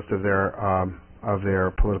exhaustive list of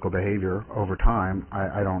their political behavior over time.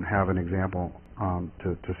 I don't have an example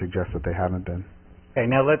to suggest that they haven't been. Okay,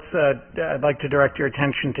 now I'd like to direct your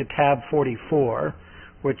attention to tab 44,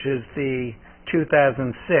 which is the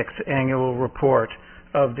 2006 annual report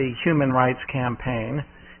of the Human Rights Campaign.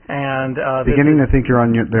 And beginning to think you're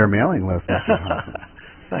on their mailing list, Mr.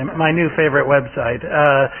 Johnson. My new favorite website.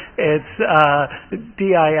 It's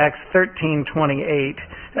DIX 1328,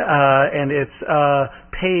 and it's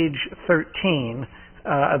page 13.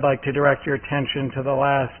 I'd like to direct your attention to the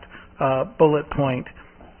last bullet point.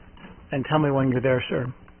 And tell me when you're there,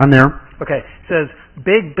 sir. I'm there. Okay. It says,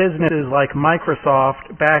 big businesses like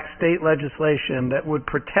Microsoft back state legislation that would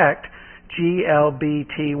protect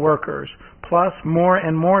GLBT workers. Plus, more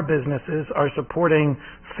and more businesses are supporting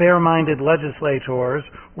fair-minded legislators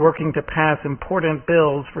working to pass important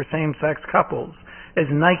bills for same-sex couples, as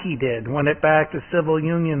Nike did when it backed a civil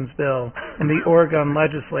unions bill in the Oregon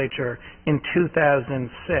legislature in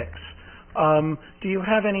 2006. Do you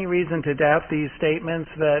have any reason to doubt these statements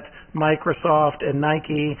that Microsoft and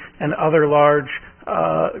Nike and other large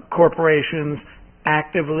corporations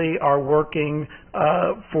actively are working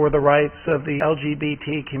for the rights of the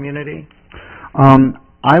LGBT community?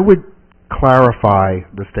 I would clarify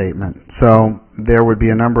the statement. So there would be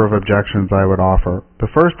a number of objections I would offer. The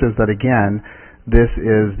first is that, again, this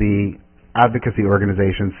is the advocacy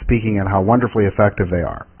organization speaking at how wonderfully effective they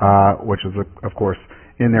are, which is, of course,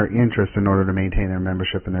 in their interest in order to maintain their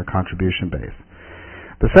membership and their contribution base.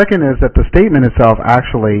 The second is that the statement itself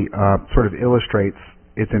actually sort of illustrates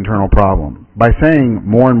its internal problem. By saying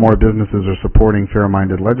more and more businesses are supporting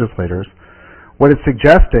fair-minded legislators, what it's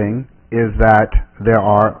suggesting is that there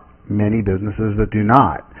are many businesses that do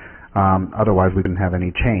not. Otherwise, we couldn't have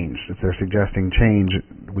any change. If they're suggesting change,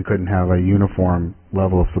 we couldn't have a uniform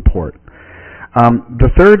level of support.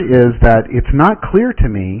 The third is that it's not clear to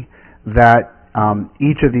me that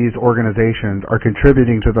each of these organizations are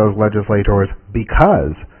contributing to those legislators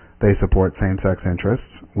because they support same-sex interests.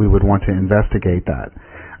 We would want to investigate that.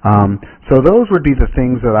 So those would be the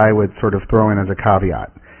things that I would sort of throw in as a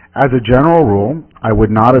caveat. As a general rule, I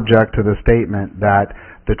would not object to the statement that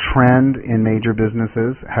The trend in major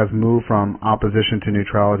businesses has moved from opposition to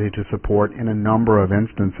neutrality to support in a number of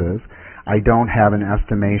instances. I don't have an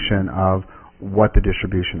estimation of what the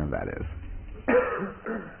distribution of that is.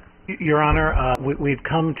 Your Honor, we've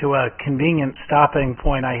come to a convenient stopping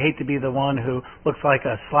point. I hate to be the one who looks like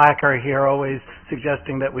a slacker here, always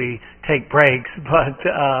suggesting that we take breaks, but...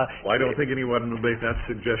 Well, I don't think anyone would make that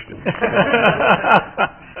suggestion.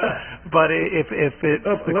 But if it...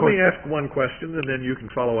 let me ask one question, and then you can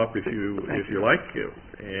follow up if you like,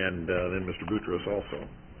 and then Mr. Boutros also.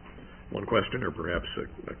 One question, or perhaps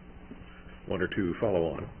one or two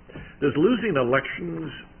follow on. Does losing elections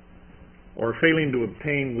or failing to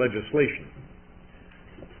obtain legislation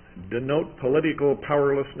denote political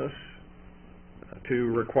powerlessness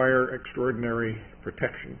to require extraordinary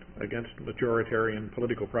protection against majoritarian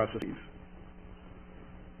political processes?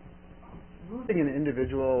 Losing an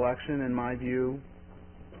individual election, in my view,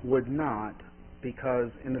 would not, because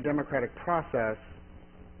in the democratic process,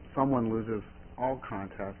 someone loses all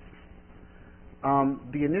contests.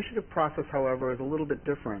 The initiative process, however, is a little bit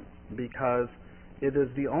different because it is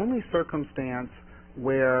the only circumstance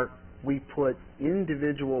where we put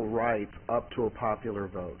individual rights up to a popular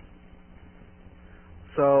vote.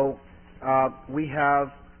 So we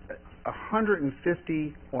have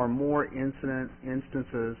 150 or more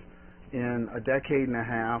instances in a decade and a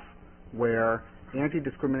half where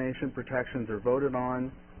anti-discrimination protections are voted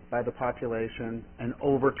on by the population and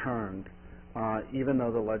overturned, even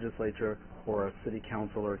though the legislature or a city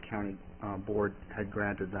council or a county board had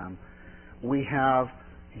granted them. We have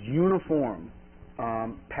uniform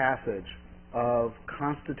passage of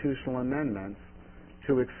constitutional amendments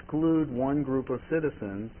to exclude one group of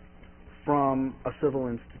citizens from a civil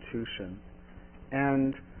institution.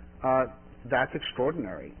 And that's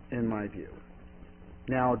extraordinary in my view.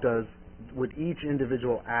 Now, would each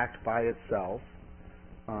individual act by itself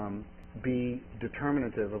be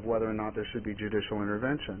determinative of whether or not there should be judicial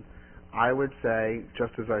intervention? I would say,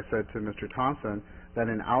 just as I said to Mr. Thompson, that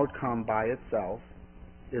an outcome by itself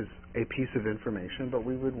is a piece of information, but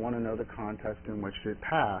we would want to know the context in which it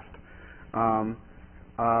passed.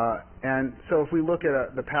 And so if we look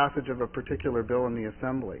at the passage of a particular bill in the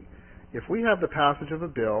Assembly, if we have the passage of a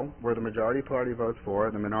bill where the majority party votes for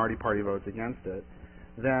it and the minority party votes against it,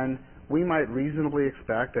 then we might reasonably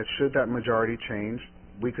expect that should that majority change,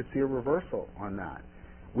 we could see a reversal on that.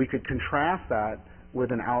 We could contrast that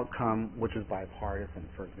with an outcome which is bipartisan,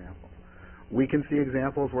 for example. We can see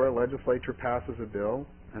examples where a legislature passes a bill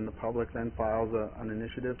and the public then files an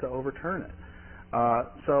initiative to overturn it.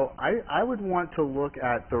 So I would want to look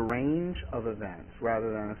at the range of events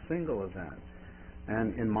rather than a single event.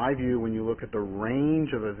 And in my view, when you look at the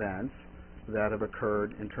range of events that have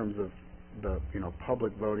occurred in terms of the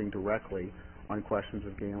public voting directly on questions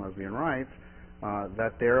of gay and lesbian rights,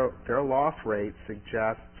 that their loss rate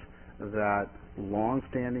suggests that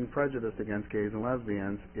long-standing prejudice against gays and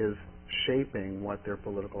lesbians is shaping what their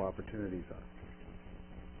political opportunities are.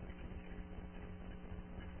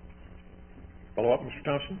 Follow up, Mr.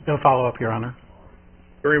 Thompson? No follow-up, Your Honor.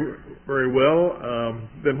 Very, very well.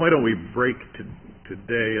 Then why don't we break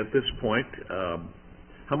today at this point?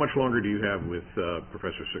 How much longer do you have with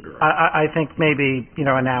Professor Segura? I think maybe,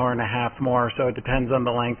 an hour and a half more, so it depends on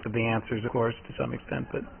the length of the answers, of course, to some extent.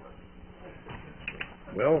 But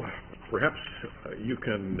well, perhaps you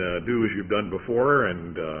can do as you've done before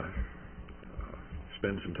and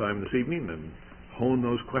spend some time this evening and hone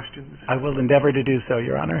those questions. I will endeavor to do so,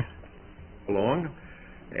 Your Honor. Along.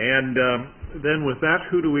 And then with that,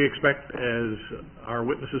 who do we expect as our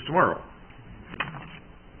witnesses tomorrow?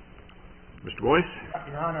 Mr. Boyce?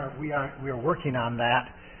 Your Honor, we are working on that.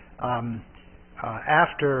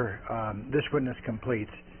 After this witness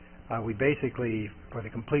completes, we basically, for the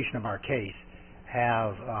completion of our case,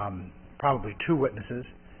 have probably two witnesses,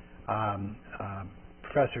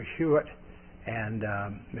 Professor Hewitt and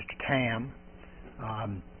Mr. Tam.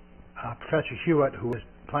 Professor Hewitt, who is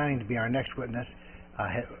planning to be our next witness,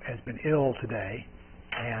 has been ill today,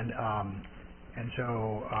 and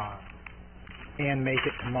so and make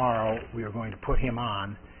it tomorrow. We are going to put him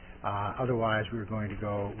on. Otherwise, we are going to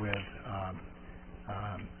go with.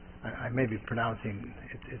 I may be pronouncing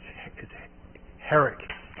it's Herrick.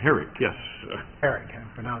 Herrick, yes. Herrick. I'm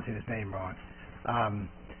pronouncing his name wrong.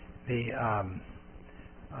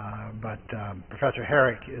 But Professor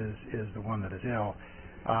Herrick is the one that is ill.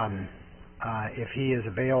 If he is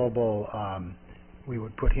available, we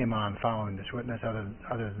would put him on following this witness.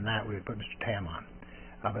 Other than that, we would put Mr. Tam on.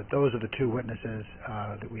 But those are the two witnesses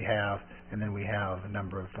that we have, and then we have a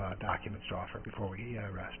number of documents to offer before we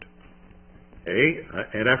rest. Okay,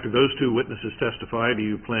 and after those two witnesses testify, do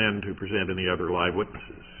you plan to present any other live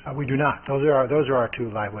witnesses? We do not. Those are our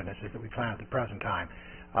two live witnesses that we plan at the present time.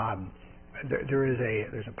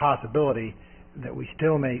 There's a possibility that we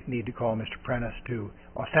still may need to call Mr. Prentice to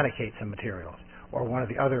authenticate some materials, or one of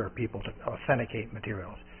the other people to authenticate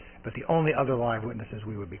materials. But the only other live witnesses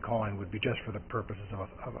we would be calling would be just for the purposes of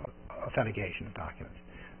authentication of documents,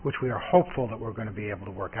 which we are hopeful that we're going to be able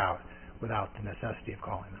to work out without the necessity of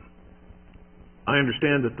calling them. I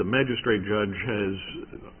understand that the magistrate judge has,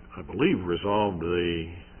 I believe, resolved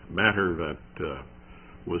the matter that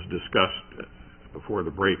was discussed before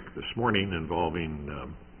the break this morning involving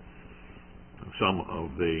some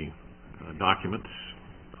of the documents.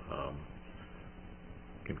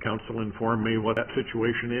 Can counsel inform me what that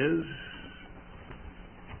situation is?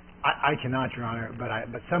 I cannot, Your Honor,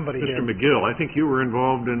 but somebody Mr. did. McGill, I think you were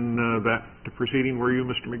involved in that proceeding, were you,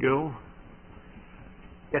 Mr. McGill?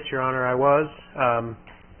 Yes, Your Honor, I was.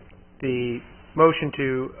 The motion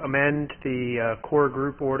to amend the core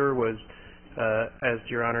group order was, as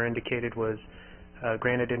Your Honor indicated, was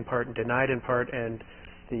granted in part and denied in part, and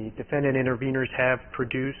the defendant interveners have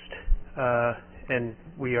produced, and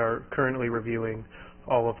we are currently reviewing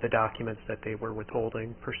all of the documents that they were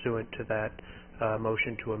withholding pursuant to that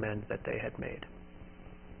motion to amend that they had made.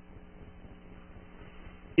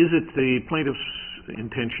 Is it the plaintiff's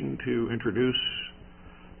intention to introduce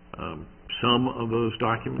some of those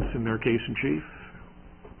documents in their case in chief?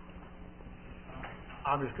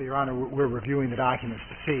 Obviously, Your Honor, we're reviewing the documents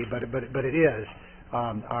to see, but it is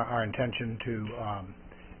our intention to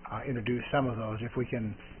introduce some of those if we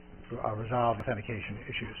can resolve authentication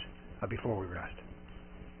issues before we rest.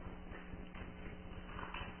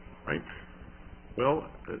 Right. Well,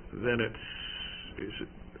 then is it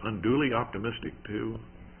unduly optimistic to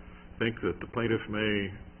think that the plaintiff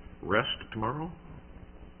may rest tomorrow?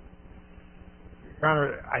 Your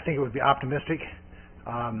Honor, I think it would be optimistic.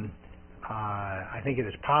 I think it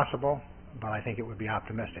is possible, but I think it would be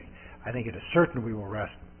optimistic. I think it is certain we will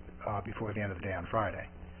rest before the end of the day on Friday.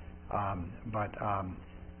 I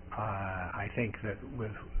think that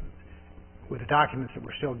with the documents that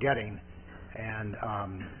we're still getting and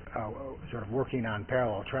sort of working on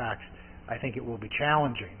parallel tracks, I think it will be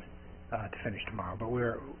challenging to finish tomorrow, but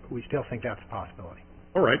we still think that's a possibility.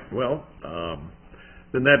 All right. Well,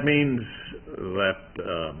 then that means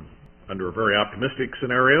that under a very optimistic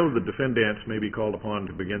scenario, the defendants may be called upon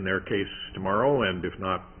to begin their case tomorrow, and if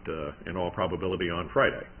not, in all probability on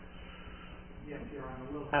Friday. Yes, Your Honor.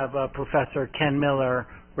 We'll have Professor Ken Miller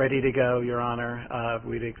ready to go, Your Honor.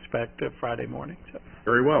 We'd expect Friday morning. So.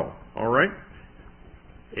 Very well. All right.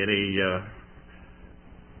 Any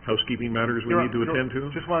housekeeping matters we need to attend to?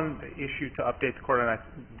 Just one issue to update the court on.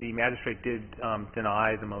 The magistrate did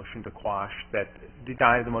deny the motion to quash that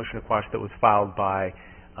was filed by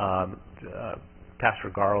Pastor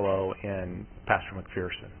Garlow and Pastor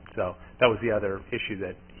McPherson. So that was the other issue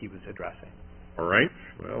that he was addressing. All right.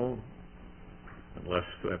 Well, unless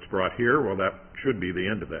that's brought here, well, that should be the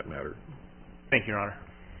end of that matter. Thank you, Your Honor.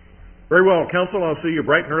 Very well, counsel. I'll see you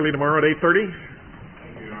bright and early tomorrow at 8:30.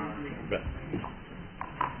 Thank you, Your Honor. You bet.